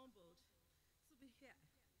 I'm humbled to be here.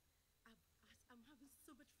 I'm having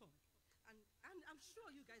so much fun, and I'm sure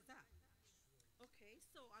you guys are. Okay,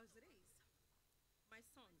 so as it is, my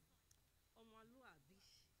son, Omwaluabi,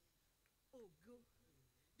 Ogo,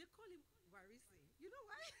 they call him Warise. You know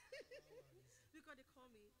why? Because they call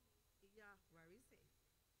me Iya Warise.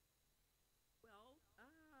 Well,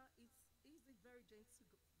 he's a very gentle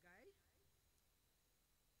guy,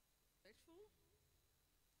 respectful,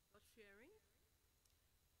 God fearing,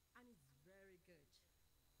 and he's very good.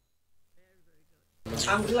 Very, very good.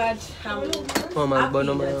 I'm glad happy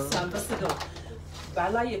that Ambassador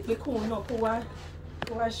Balaye pé kóun náà kó wá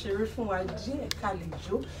ṣeré fún wa díẹ̀ ká lè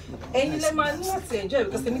jó. Ẹ̀yin lè máa ní láti enjoy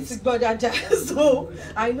because èmi ti gbọ́ dáadáa. So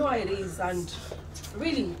I know how it is, and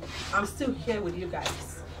really I'm still here with you guys.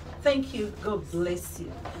 Thank you. God bless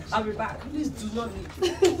you. I'll be back. Please do not leave.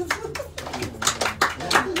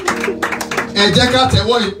 ẹ jẹ́ ká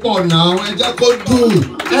tẹ́wọ́ ìpọ̀ náà ẹ jẹ́ kó dùn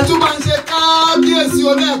ẹ tún máa ń ṣe kábíyèsí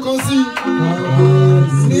olẹ́ẹ̀kan sí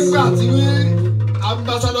i nígbà tí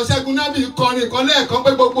ambassadọ Ṣẹ́gun Nábì kọrin kan lẹ́ẹ̀kan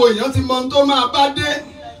pé gbogbo èèyàn ti mọ ohun tó máa bá dé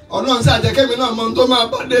Ọlọ́run ṣàjẹkẹ́mi náà mọ ohun tó máa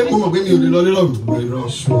bá dé mo mọ̀ pé mi ò lè lọ lérọ̀rùn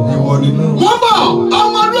ìwọ ni. wọ́n bọ̀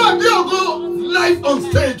ọmọlúwàbí ògo live on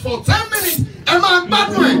stage for 10 minutes ẹ máa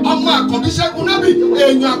gbádùn ẹ̀ ọmọ àkànbí Ṣẹ́gun Nábì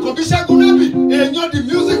èèyàn àkànbí Ṣẹ́gun Nábì èèyàn the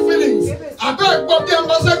music feelings àbẹ́ ẹ̀gbọ́n bí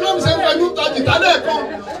ẹ̀mbọ́ Ṣẹ́gun Nábì ṣe ń fẹ́ ní ìtajì tálẹ̀ kan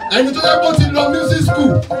ẹni tó yẹ kó ti lọ music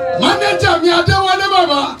school manager mi Adéwálé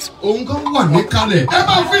bàbá òun kan wà níkàlẹ̀ ẹ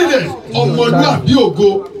máa fi ilẹ̀ ọmọlúwàbí ògo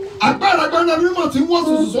agbára gbọ́dọ̀ mímọ̀ tí wọ́n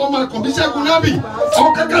sùsù ọmọ àkànbí Ṣẹ́gun Nábì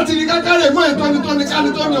ọ̀kàkàtìrì kákàrẹ̀ mọ́ ìtọ́nitọ́ni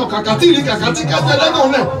kánitọ́ni ọ̀kàkàtìrì kàkàtì kájẹ lẹ́gàn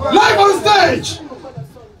lẹ̀ live on stage.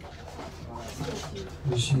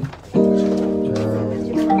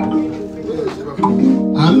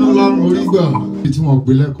 àánú lọ́rùn orí gbà tí wọ́n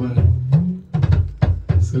gbé lẹ́kọ̀ọ́ ẹ̀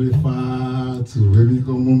sẹ́lẹ̀fà tù ẹ̀mí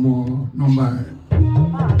kan mú mọ́ nọ́mbà ẹ̀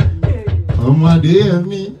ọmọ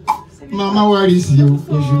Adéyẹmí màmá wárí sí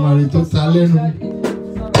oṣù mari tó ta lẹ́nu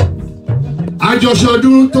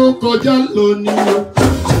àjọṣọdún tó kọjá lónìí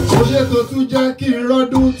ó ṣètò tún jẹ́ kí n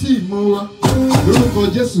rọ́dún tí mo wá lórúkọ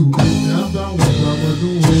Jésù ìyá bá wọn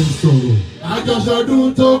ṣàmọ́dún wọn sọ̀rọ̀ àjọṣọdún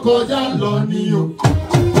tó kọjá lónìí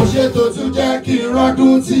ó ṣètò tún jẹ́ kí n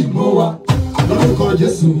rọ́dún tí mo wá lórúkọ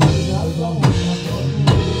Jésù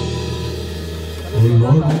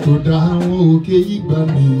Ọlọ́run tó dá àwọn òkè ìgbà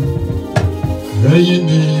mi lẹ́yìn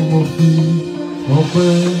ni mo fi ọpẹ́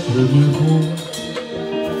rẹ̀ fún.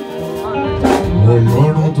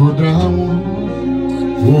 Ọlọ́run tó dá wọn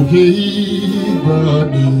òkè ìgbà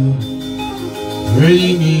mi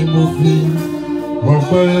lẹ́yìn ni mo fi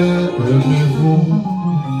ọpẹ́ rẹ̀ fún.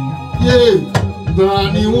 Ta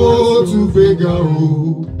ni wọ́n tún gbé ga o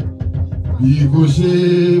bí kò ṣe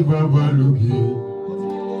bàbá lókè.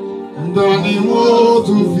 Ta ni wọ́n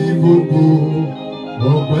tún fi gbogbo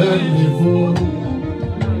ọpẹ́ mi fún.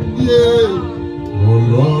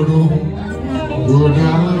 Ọlọ́run tó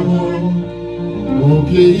dá wọn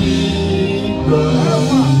òkè ìgbà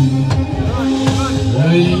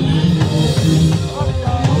lẹ́yìn ni mo fi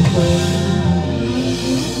ọpẹ́.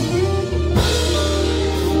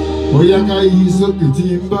 Bóyá ká yí sókè tí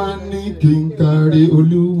n bá ní kí n kárí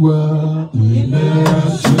Olúwa ilẹ̀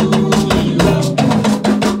aṣọ ìlà.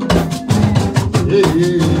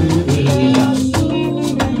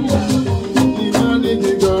 Ìmá ní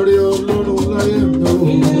kí n kárí Ọlọ́run láyé mi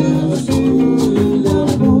ò.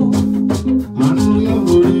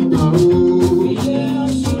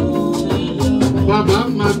 Bàbá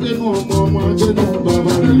máa gbénú ọmọ gbénú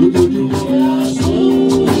bàbá rẹ̀ lójoojúmọ́.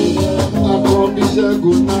 Àkànbí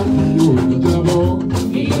Ṣẹ́gun Nábì yóò ní jábọ́.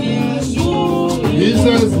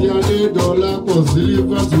 Ìṣẹ̀sì Adédọ́lá pọ̀ sí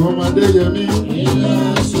Lífàtì ọmọ Adéyẹmí.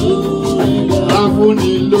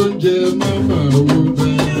 Afúnni ló ń jẹ mọ́mọ́ owó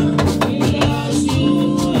bẹ́ẹ̀.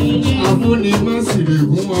 Afúnni má sì lè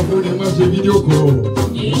gún, afúnni má ṣe fídíò kọ̀.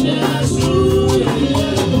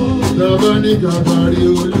 Bàbá ní kàkàrí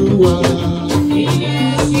Olúwa.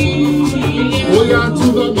 Ó yá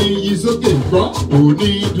túbọ̀ mi yí sókè gbọ́,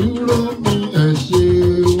 òní dúró mi ẹ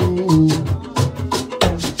ṣeun.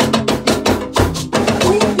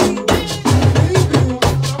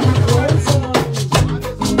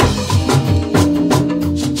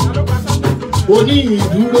 Òní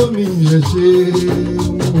ìdúró mi ẹ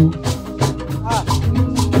ṣeun.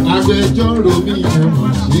 Agbẹjọ́rò mi ẹ mọ̀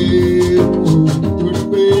ṣeun. Torí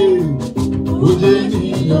pé ó jẹ́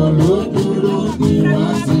ènìyàn ló dúró ní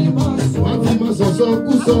wọ́n ti mọ̀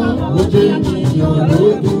sọ̀sọ́kúsọ. Ó jẹ́ ènìyàn ló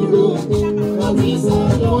dúró wọ́n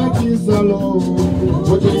ti sá lọ.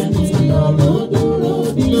 Ó jẹ́ ènìyàn ló dúró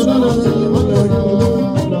ní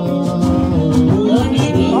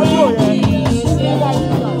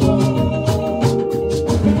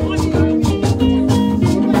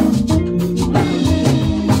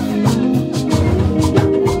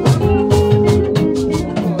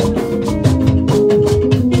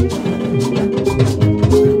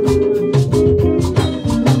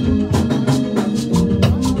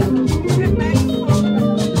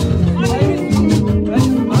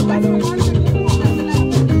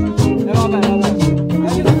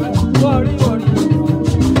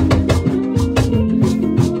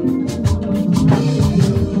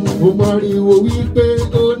mo pariwo wípé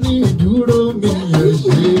ó ní ìdúró mi ẹ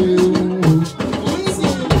ṣeun.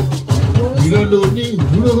 Ìrẹ́ ló ní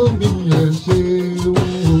ìdúró mi ẹ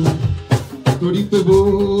ṣeun. Torí pé bó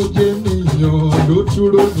jẹ́ ènìyàn ló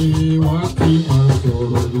dúró ni wọ́n ti máa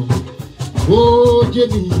sọ̀rọ̀ lọ. Bó jẹ́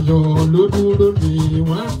ènìyàn ló dúró ni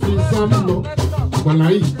wọ́n ti sá lọ.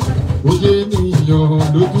 Wàláyé bó jẹ́ ènìyàn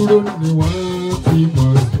ló dúró ni wọ́n ti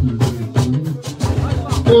máa sọ̀rọ̀ lọ.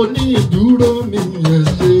 Onídùúró mi ẹ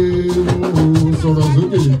ṣé o, sọ̀rọ̀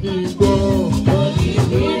sókè kí n gbọ́.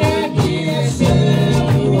 Onídùúró mi ẹ ṣé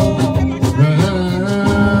o. Onídùúró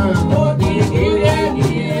mi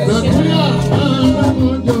ẹ ṣé o. Nàìjíríà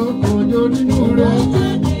kọjọ nínú rẹ̀.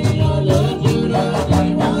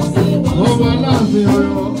 Ọba láàfin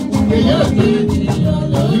ọ̀rọ̀ èyí èmi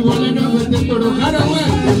ìwọlé náà fẹ́ tẹ̀kọ̀rọ̀ kára wẹ̀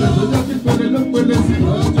ìlànà pípẹ́lẹ́ ló pẹ́lẹ́ sí.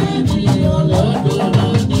 Wọ́n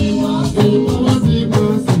ti mọ̀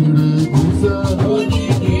sí rè kúsẹ́.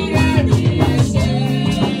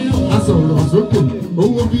 A sọ̀rọ̀ sókè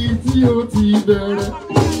owó bíi tí ó ti bẹ̀rẹ̀.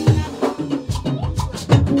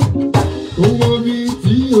 Owó bíi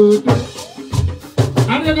tí ó dé.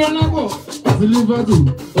 Adédọ́lápọ̀ Sílífàtù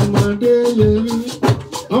ọmọdé yẹmí.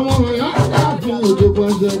 Ọmọ ẹ̀yà káàkiri òjò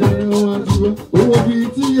pàṣẹrẹ ọmọ àdúgbò. Owó bíi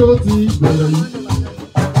tí ó ti bẹ̀rẹ̀ yìí.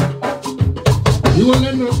 Ìwọ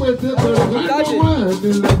lẹ́nu pété pẹ̀lú káàkiri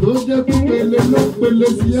ẹ̀dínlẹ̀ tó jẹ́ pípele ló pele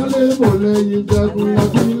sí alẹ́bọ̀ lẹ́yìn jagun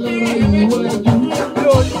láti lára ìwájú.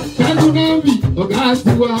 Ṣẹ́gun nábì ọ̀gá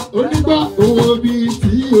tiwa onígbà owó bíi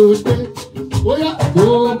tí ó dé. Ó yá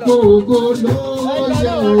gbogbo ògo ló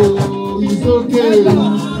yẹ o ìsókè.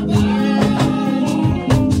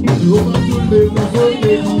 Ìwọ bá tún lè lọ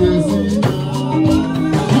sókè yẹ̀ sí.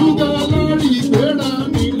 Yúgà lórí ìgbéra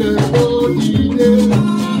nílẹ̀ tó dìde.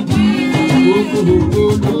 Gbogbo ògo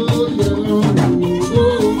ló yẹ ọ̀hún o.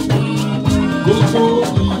 Gbogbo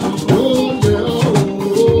ìlú ló yẹ ọ̀hún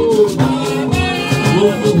o.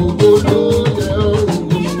 Gbogbo ògo ló yẹ ọ̀hún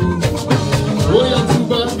o. Ó yá tún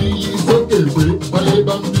bá mi yí sókè pé ayé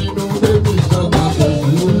bá ń bínú débi ìjọba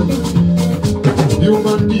pẹ̀lú.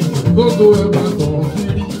 Human need gbogbo ẹ̀ bá tàn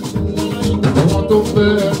kiri. Àwọn tó fẹ́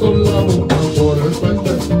tó láwọn àpọ̀ rẹ̀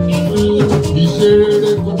pẹ́pẹ́. Iṣẹ́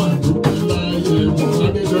rere kó máa dúpẹ́ láyé mọ́.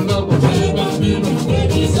 Adéjọlá kò ní bá bínú.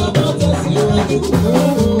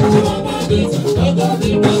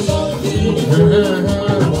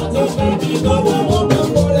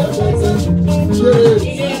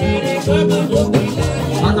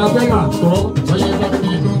 Akapẹ́lá tọ́ ayé bá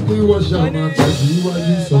bínú kí wọ́n ṣàmà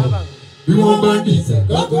tẹ̀síwájú sọ. Bí wọ́n bá dìtẹ̀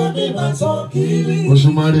Kọ́kọ́ mi máa tán kiri. oṣù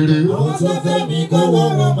máa rere. Àwọn tó fẹ́ mi kọ́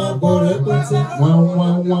wọ́rọ̀ máa pọ̀ rẹpẹtẹ.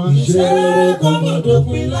 Wọ́n Iṣẹ́ rere kọ́ máa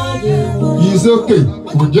dópin láyé wọn. ìsókè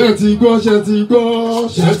kò jẹ́ ti gbọ́ ṣe ti gbọ́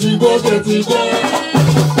ṣe ti gbọ́ ṣe ti gbọ́.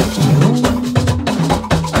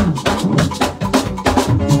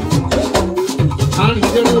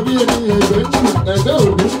 Àrìnjẹ́rọ bí ẹni ẹgbẹ́ jù ẹgbẹ́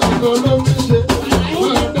òdú ọkọ̀ ló ń ṣe.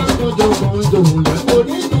 Wọ́n á dákọ̀jọ kan jòun lẹ́kọ̀ọ́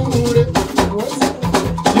nínú rẹ̀.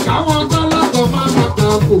 Ìkáwọn tálákọ̀ máa ń kàkà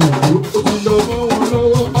kò wó. Ó ti lọ mọ́ wọn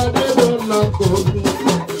lọ́wọ́ Adédọ́là kọ̀ mí.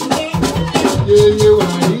 Yeye wà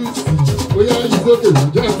ní ìsìn. Bóyá ìsókè kò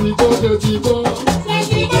jẹ́ ti gbọ́ ṣe ti gbọ́.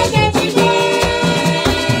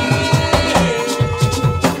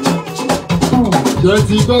 Ṣé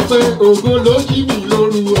ti gbọ́ pé ògo ló jí mi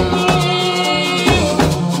lóru wa?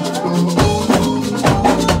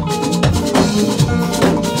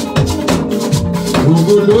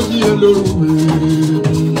 Ògo ló jí ẹ lóru wèrè.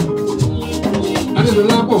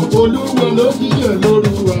 Adédọ́lápọ̀ Olúwa ló jí ẹ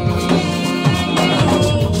lóru wa.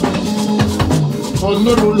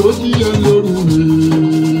 Ọlọ́run ló jí ẹ lóru wèrè.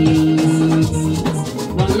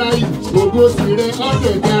 Wàláì ògo tirẹ̀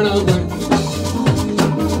ọ̀dẹ̀ dára wẹ̀.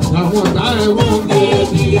 Àwọn ọ̀tá ẹ̀ wọ́n ń gbé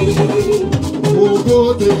bí. Ògo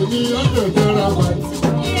tèmi ọ̀dẹ̀ dára wẹ̀.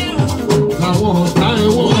 Àwọn ọ̀tá ẹ̀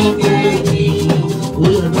wọ́n ń gbé bí. Ó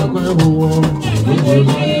yẹ dápẹ́ wò wọ́n.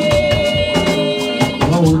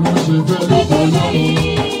 Báwo ni wọ́n ṣe fẹ́ lọ́pọ̀ lọ́wọ́?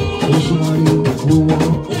 Oṣù Máyé wò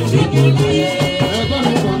wọ́n. Ẹ bá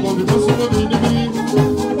mi pàpọ̀ mi tó súnmọ́ mi níbí.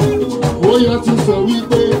 Ó yá tún sọ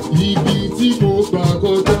wípé ibi tí mo gbà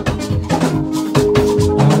kọjá.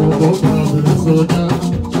 Àwọn kan bá mi sọdá.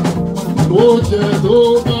 Ó jẹ tó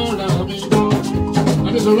bára mi gbọ́.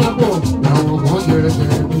 Adédọ́lápọ̀ làwọn kan jẹrẹjẹ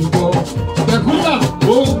mi gbọ́. Tẹ̀kúlà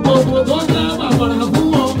ohun gbogbo tó jẹ́ bàbàrà fún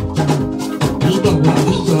wọn. Nígbà wà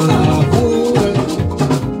ní ìjọra fún ẹ.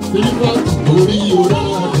 Nígbà orí orí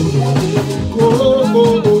àdúgbò.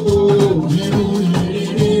 Irú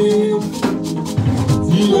ìrírí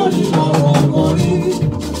tí ó ní lọ́wọ́ kọrí.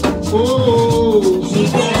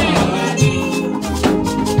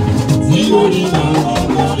 Tí ó ní lọ́wọ́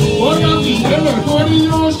kọrí. Ó yá ìdẹ́lẹ̀ torí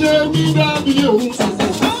yóò ṣe mí dábí òun.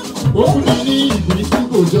 Ó fún mi ní ìgbín tí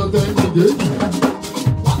kò jọ tẹ́lẹ̀ déjì.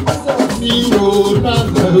 Ní o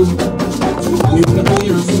lálẹ́ o. Ìgbìmọ̀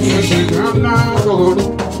ìṣẹ̀ṣẹ̀ ká láàárọ̀.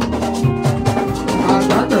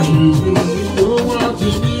 Àgbàkẹ́yìn ló wá ti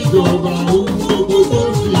ní ìjọba ohun gbogbo tó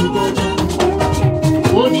sì kọjá.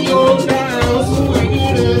 Ó ní ó dá ẹ ọsùn ẹni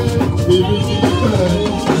rẹ̀. Èmi ní ìfẹ́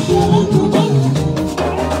ìṣòro tó bá wù.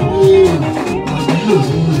 Àbí lòun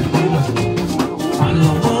ìpínlẹ̀.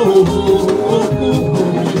 Àlọ́mọ́ òkú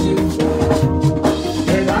òmìnir.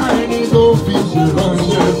 Ẹ̀dá ẹni tó fi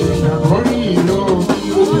ṣèrànṣẹ́ ti ṣàkọ́rí ìlú mi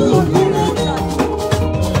olóògbé rẹ̀.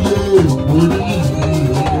 Yé orí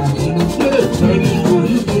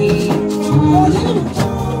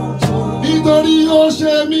nítorí ó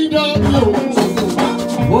ṣe mí dábí òun.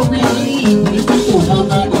 Ó fi ní ìwé tí kò bá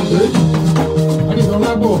bá dìde yìí.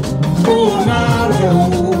 Adìsọ́lábọ̀ kó o náà rẹ̀ o.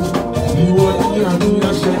 Ìwọ ní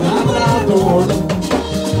àníyàn ṣe látọ̀ ọdún.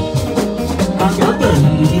 Àgbàgbẹ̀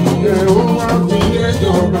yìí ẹ̀ ó wá fi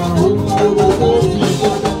ẹjọba owó tó fi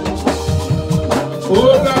kọ́dọ̀. Ó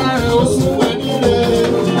dá ẹ ó sún ẹ nílé.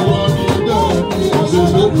 Ìwọ ní dábí ọ̀sẹ̀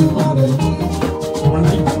lórí padà. Wọ́n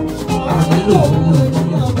ní àmìlò owó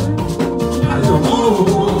ìdíyà. Àyọ̀mọ́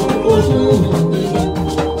owó ìdíyà.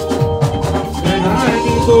 Ẹ̀dá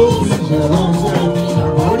ẹni tó fi ṣèrànṣẹ́ mi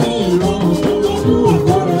àkọ́rí ìran ojú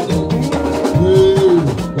ògbó rẹ̀.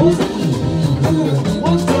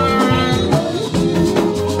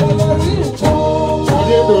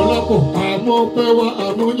 Adédọ̀lápọ̀ àmọ́ pẹ́ wá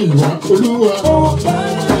àmúyìnwá olúwa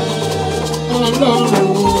ọlọ́run.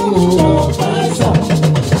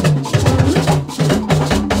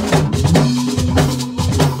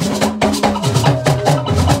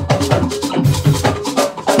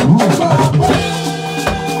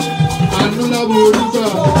 Anúláwọ̀ orígbà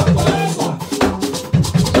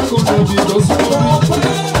Segun nabi lọ́sọ́bí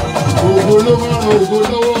ògo ló máa ran ògo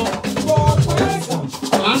lọ́wọ́.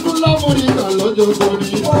 Anúláwọ̀ orígbà lọ́jọ́ torí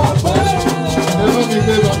ẹ bá mi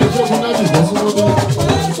gbé bàbá Segun nabi lọ́sọ́bí.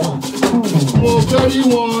 Mo fẹ́ rí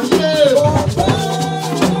wọn yé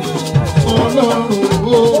ọlọ́run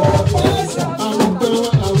o àrùpẹ́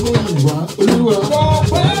àmúyìnwá olúwa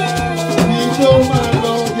ní tó máa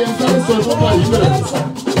lọ bí ẹ sáré sọ fún báyìí bẹ̀rẹ̀.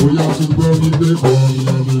 Oya ti gbọ́ mi gbé bọ̀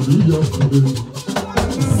hallelujah kẹ́lẹ́.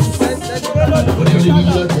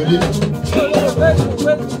 Hallelujah kẹ́lẹ́.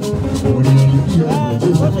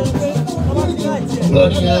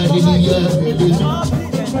 Hallelujah kẹ́lẹ́.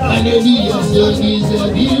 Hallelujah sẹ́ni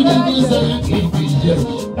sẹ́ni ní sẹ́ni ìjẹ́.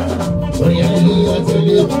 Hallelujah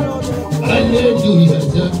kẹ́lẹ́. Hallelujah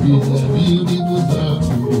sẹ́ni sẹ́ni ní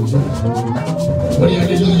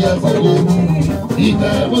hallelujah kẹ́lẹ́.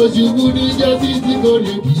 Ìgbà mọ̀ṣubú ní jẹ́ títí kò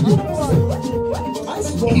lè dìde.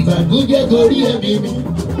 Ìbànújẹ́ gorí ẹ̀mí mi.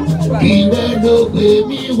 Ìrẹ́ ló pè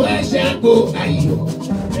mí wá ṣàkó ayọ̀.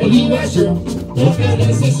 Olúwa ṣe mo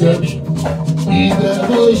fẹ́rẹ̀ ṣiṣẹ́ mi. Ìgbà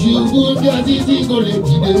mọ̀ṣubú ní jẹ́ títí kò lè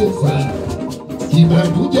dìde.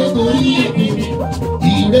 Ìbànújẹ́ gorí ẹ̀mí mi.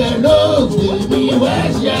 Ìrẹ́ ló pè mí wá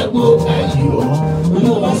ṣàkó ayọ̀.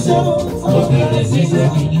 Olúwa ṣe mo fẹ́rẹ̀ ṣiṣẹ́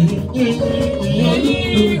mi.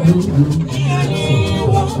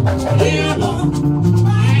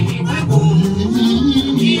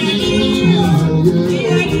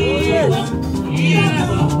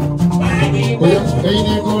 Ẹyin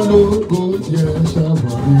nìkan ló kó jẹ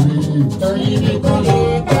ṣàbọ̀rí. Ẹyin nìkan ló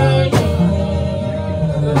kó jẹ.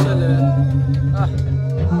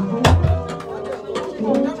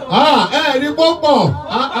 Ẹ̀rí pọ́pọ̀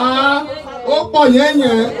ó pọ̀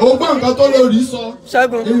yẹ́yẹ́ ó gbọ́ nǹkan tó lórí sọ.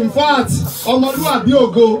 In fact ọmọlúwàbí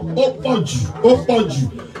ògo ó pọ̀ jù.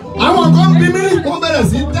 Àwọn kan bí mírí kó bẹ̀rẹ̀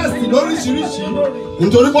sí tẹ́sì lóríṣiríṣi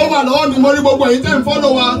nítorí pé ó wà lọ́wọ́ mi mo rí gbogbo èyí tẹ́ ń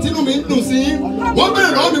fọ́lọ̀ wa tínú mi ń dùn sí. Wọ́n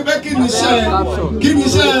bẹ̀rẹ̀ lọ́wọ́ mi pé kí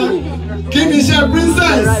ni iṣẹ́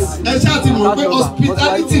princess ẹ ṣáà ti mọ̀ pé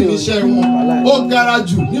hospitality ni iṣẹ́ wọn ó gara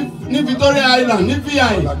jù ní Victoria Island ní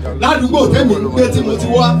VI ládùúgbò tèmi ń gbé tí mo ti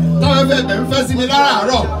wá táwọn ẹgbẹ́ ń fẹ́ sí mi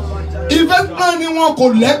láràárọ̀. Event plan ni wọn kò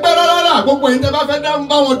lẹ́gbẹ́ rárá gbogbo ẹ̀yin tẹ́ bá fẹ́ dá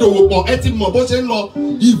bá wọn dòwò pọ̀ ẹ ti mọ̀ bó ṣe ń lọ.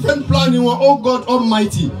 Event plan ni wọn oh God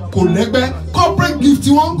Almighty kò lẹ́gbẹ́. Corporate gift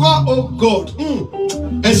wọn ń kọ́ oh God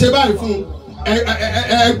ẹ ṣe báyìí fún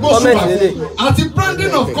gbósùpà àti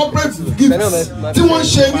branding of corporate gifts tí wọ́n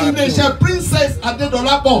ṣe ní iléeṣẹ́ Princess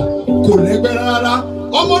Adédọ̀lápọ̀ kò lẹ́gbẹ́ rárá.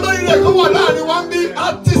 Ọmọ olórí rẹ̀ kó wà láàrin wa ń bí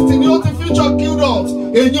artist ni ó ti feature Qdot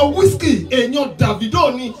èèyàn Wizkid èèyàn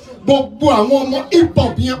Davido ni gbogbo àwọn ọmọ hip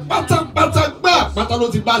hop yẹn pátápátá gbà pátá ló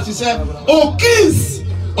ti bá ṣiṣẹ́. Okis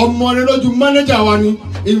ọmọ rẹ lójú manager wa ni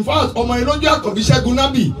in fact ọmọ rẹ lójú àkànbí Segun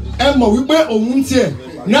nabi ẹ mọ̀ wípé òun tiẹ̀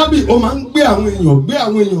nabi ó máa ń gbé àwọn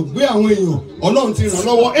èèyàn Ọlọ́run ti ràn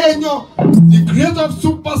lọ́wọ́ èèyàn the creator of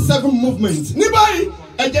Super 7 movement ní báyìí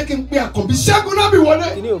ẹ jẹ́ kí n pe àkànbí Segun nabi wọlé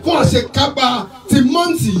fún àṣekágbá ti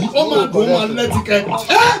mọ́ǹtì yìí ó máa dùn ó máa lẹ́tìkẹ́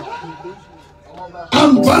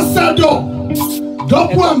ambassador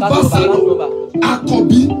double ambassador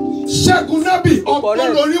àkànbí Segun nabi ọ̀pọ̀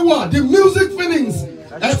lórí wà the music feelings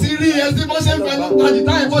ẹ ti rí ẹ ti bọ́ ṣe ń fẹ́ ní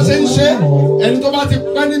tajìtá ẹ bọ́ ṣe ń ṣe ẹni tó bá ti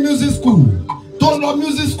pẹ́ ní music school tó lọ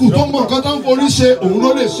music school tó mọ nǹkan tó ń forí ṣe òun ló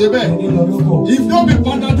lè ṣe bẹ́ẹ̀ if no be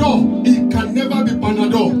Panadol it can never be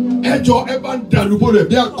Panadol ẹ ẹjọ́ ẹ bá ń darúgbó rẹ̀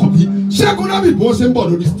bí àkọ́bí Ṣẹ́gun náà bí wọ́n ṣe ń bọ̀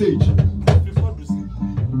lórí stage.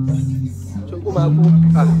 Ṣé kó máa kú?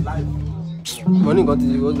 Mo ní nǹkan tí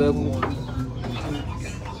ó fẹ́ kú.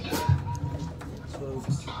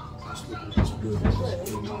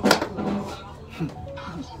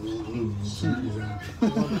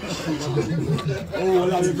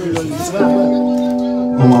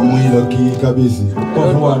 Wọ́n máa mú yín lọ kí kábíyèsí. Pọ̀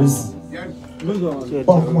fún wa rí sí.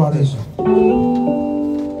 Pọ̀ fún wa rí sí.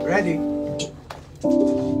 Ready.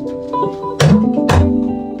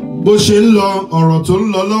 bó ṣe ń lọ ọ̀rọ̀ tó ń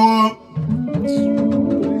lọ lọ́wọ́.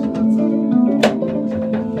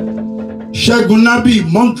 Segun Nabi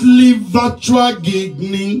monthly virtual gig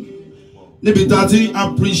ni níbi tá a ti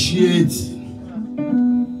appreciate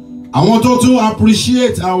àwọn tó tún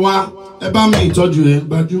appreciate àwa ẹ bá mi ìtọ́jú ẹ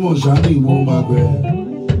gbajúmọ̀ ṣáà ní ìwọ̀n máa bẹ̀rẹ̀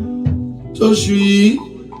tóṣù yìí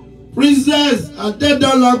Princess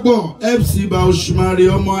Adédọ́lápọ̀ FC Bauchimare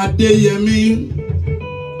ọmọ Adéyẹmí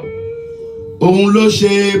òun ló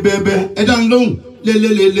ṣe bẹbẹ ẹ dá lóhùn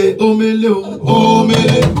lélelele omele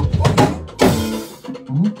omele.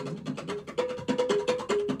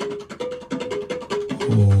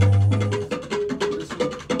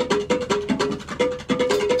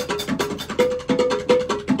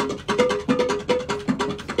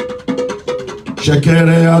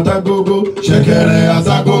 Ṣẹ̀kẹ̀rẹ̀ àtàgógó ṣẹ̀kẹ̀rẹ̀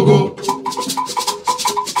àtàgógó.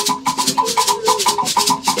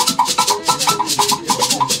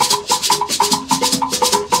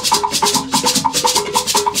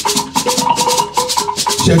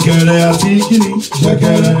 Ṣẹ̀kẹ̀rẹ̀ àti kíni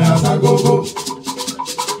ṣẹ̀kẹ̀rẹ̀ àtàgógó.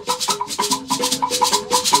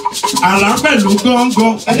 Àlá pẹ̀lú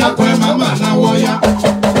gángan ẹ dákun ẹ má má náwó yá.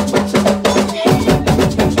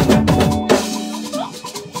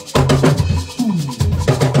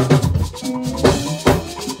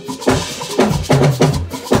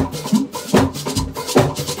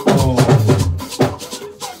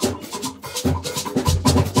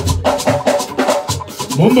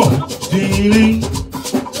 Mọ̀mọ́ dìrín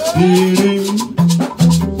dìrín.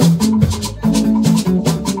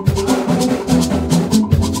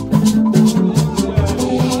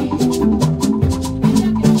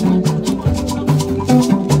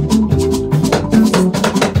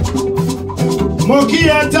 Mo kí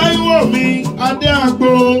ẹ Táíwò mi Adé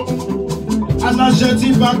Àgbo aláṣẹ tí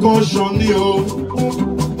bákan ni o.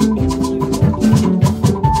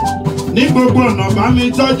 Ní gbogbo ọ̀nà bá mi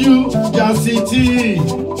tọ́jú Jásítì.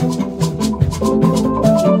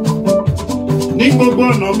 Ní gbogbo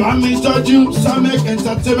ọ̀nà bá mi tọ́jú Samek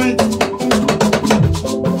Entertainment.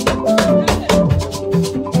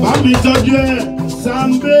 Bá mi tọ́jú ẹ̀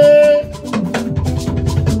Sambe.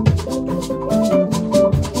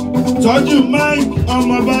 Tọ́jú Mike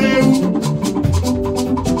ọmọ Báyẹ̀wò.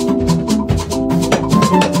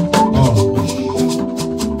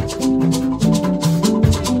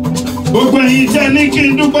 Gbogbo ẹ̀yin tẹ́ ní kí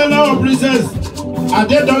n dúpẹ́ lọ́wọ́ Princess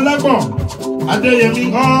Adédọ́lápọ̀ Adéyẹmí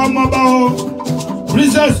ọmọọba o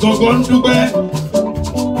Princess gangan ń dúpẹ́.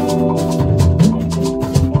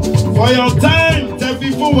 For your time tẹ́ fi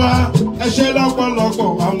fún wa ẹ ṣé lọ́pọ̀lọpọ̀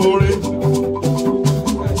amóore.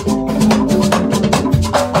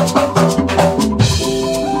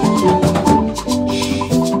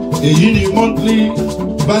 Èyí ni monthly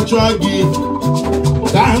virtual gig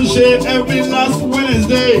tá à ń ṣe every last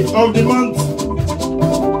Wednesday of the month.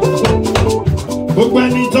 Gbogbo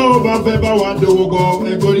ẹni tó bá fẹ́ bá wa dòwò gan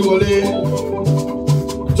ẹgbórí wọlé.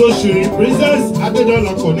 Tóṣù yìí Princess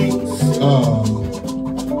Adédọ́lápọ̀ ni.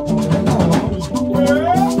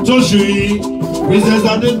 Tóṣù yìí Princess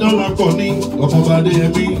Adédọ́lápọ̀ ni ọmọọba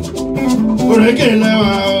Adéyẹmí. Òrèké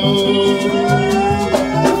lẹ́wà o.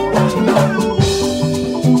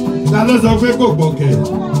 Ta ló sọ pé kò gbọ̀kẹ̀?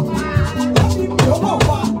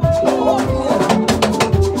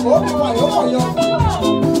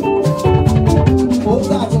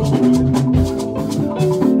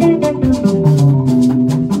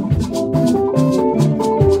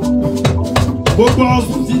 Gbogbo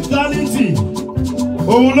hospitality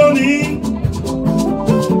òun ló ní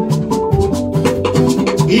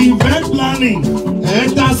event planning ẹ̀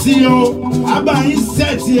dá sí o abáyín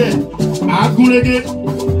sẹ́ẹ̀tì ẹ̀ àgúnrégé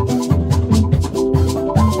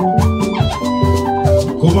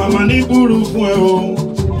kò màmá ní búrú fún ẹ o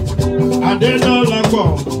Adédọ́lápọ̀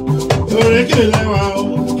òrèké lẹ́wà o.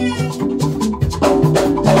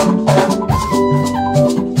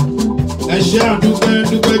 Ẹ ṣé àdúpẹ́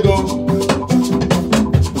dúpẹ́ gan.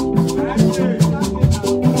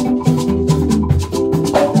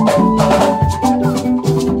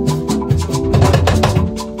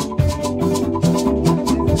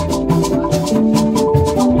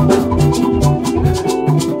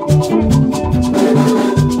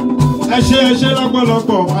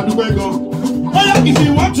 adúgbò gan. Oya if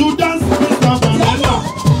you want to dance Mr. Pamela.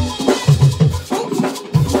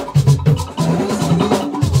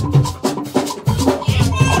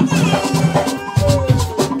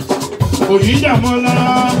 Oyindamola,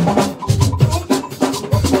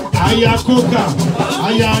 aya Koka,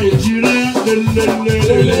 aya Ejire,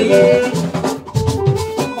 lelelelele.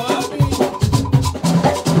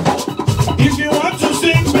 If you want to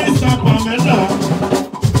sing Mr. Pamela,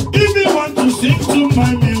 if you want to sing to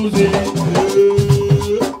my music,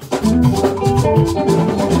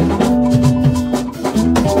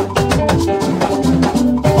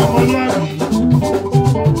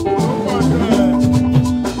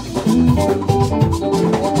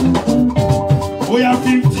 oh yeah,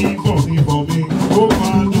 50 for me, oh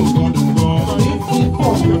man, no God, no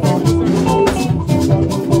God.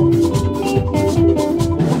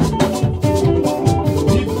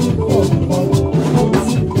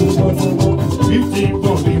 50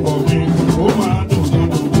 for me, oh man, no God,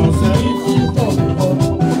 no God.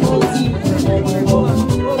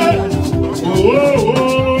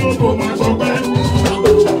 Oh my God.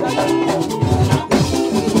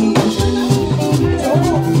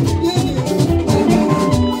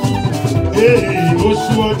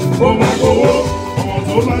 Oṣù ọdún kó máa gbowó, ọmọ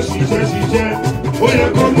tó bá ṣiṣẹ́, ó yẹ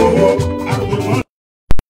kó mọ̀.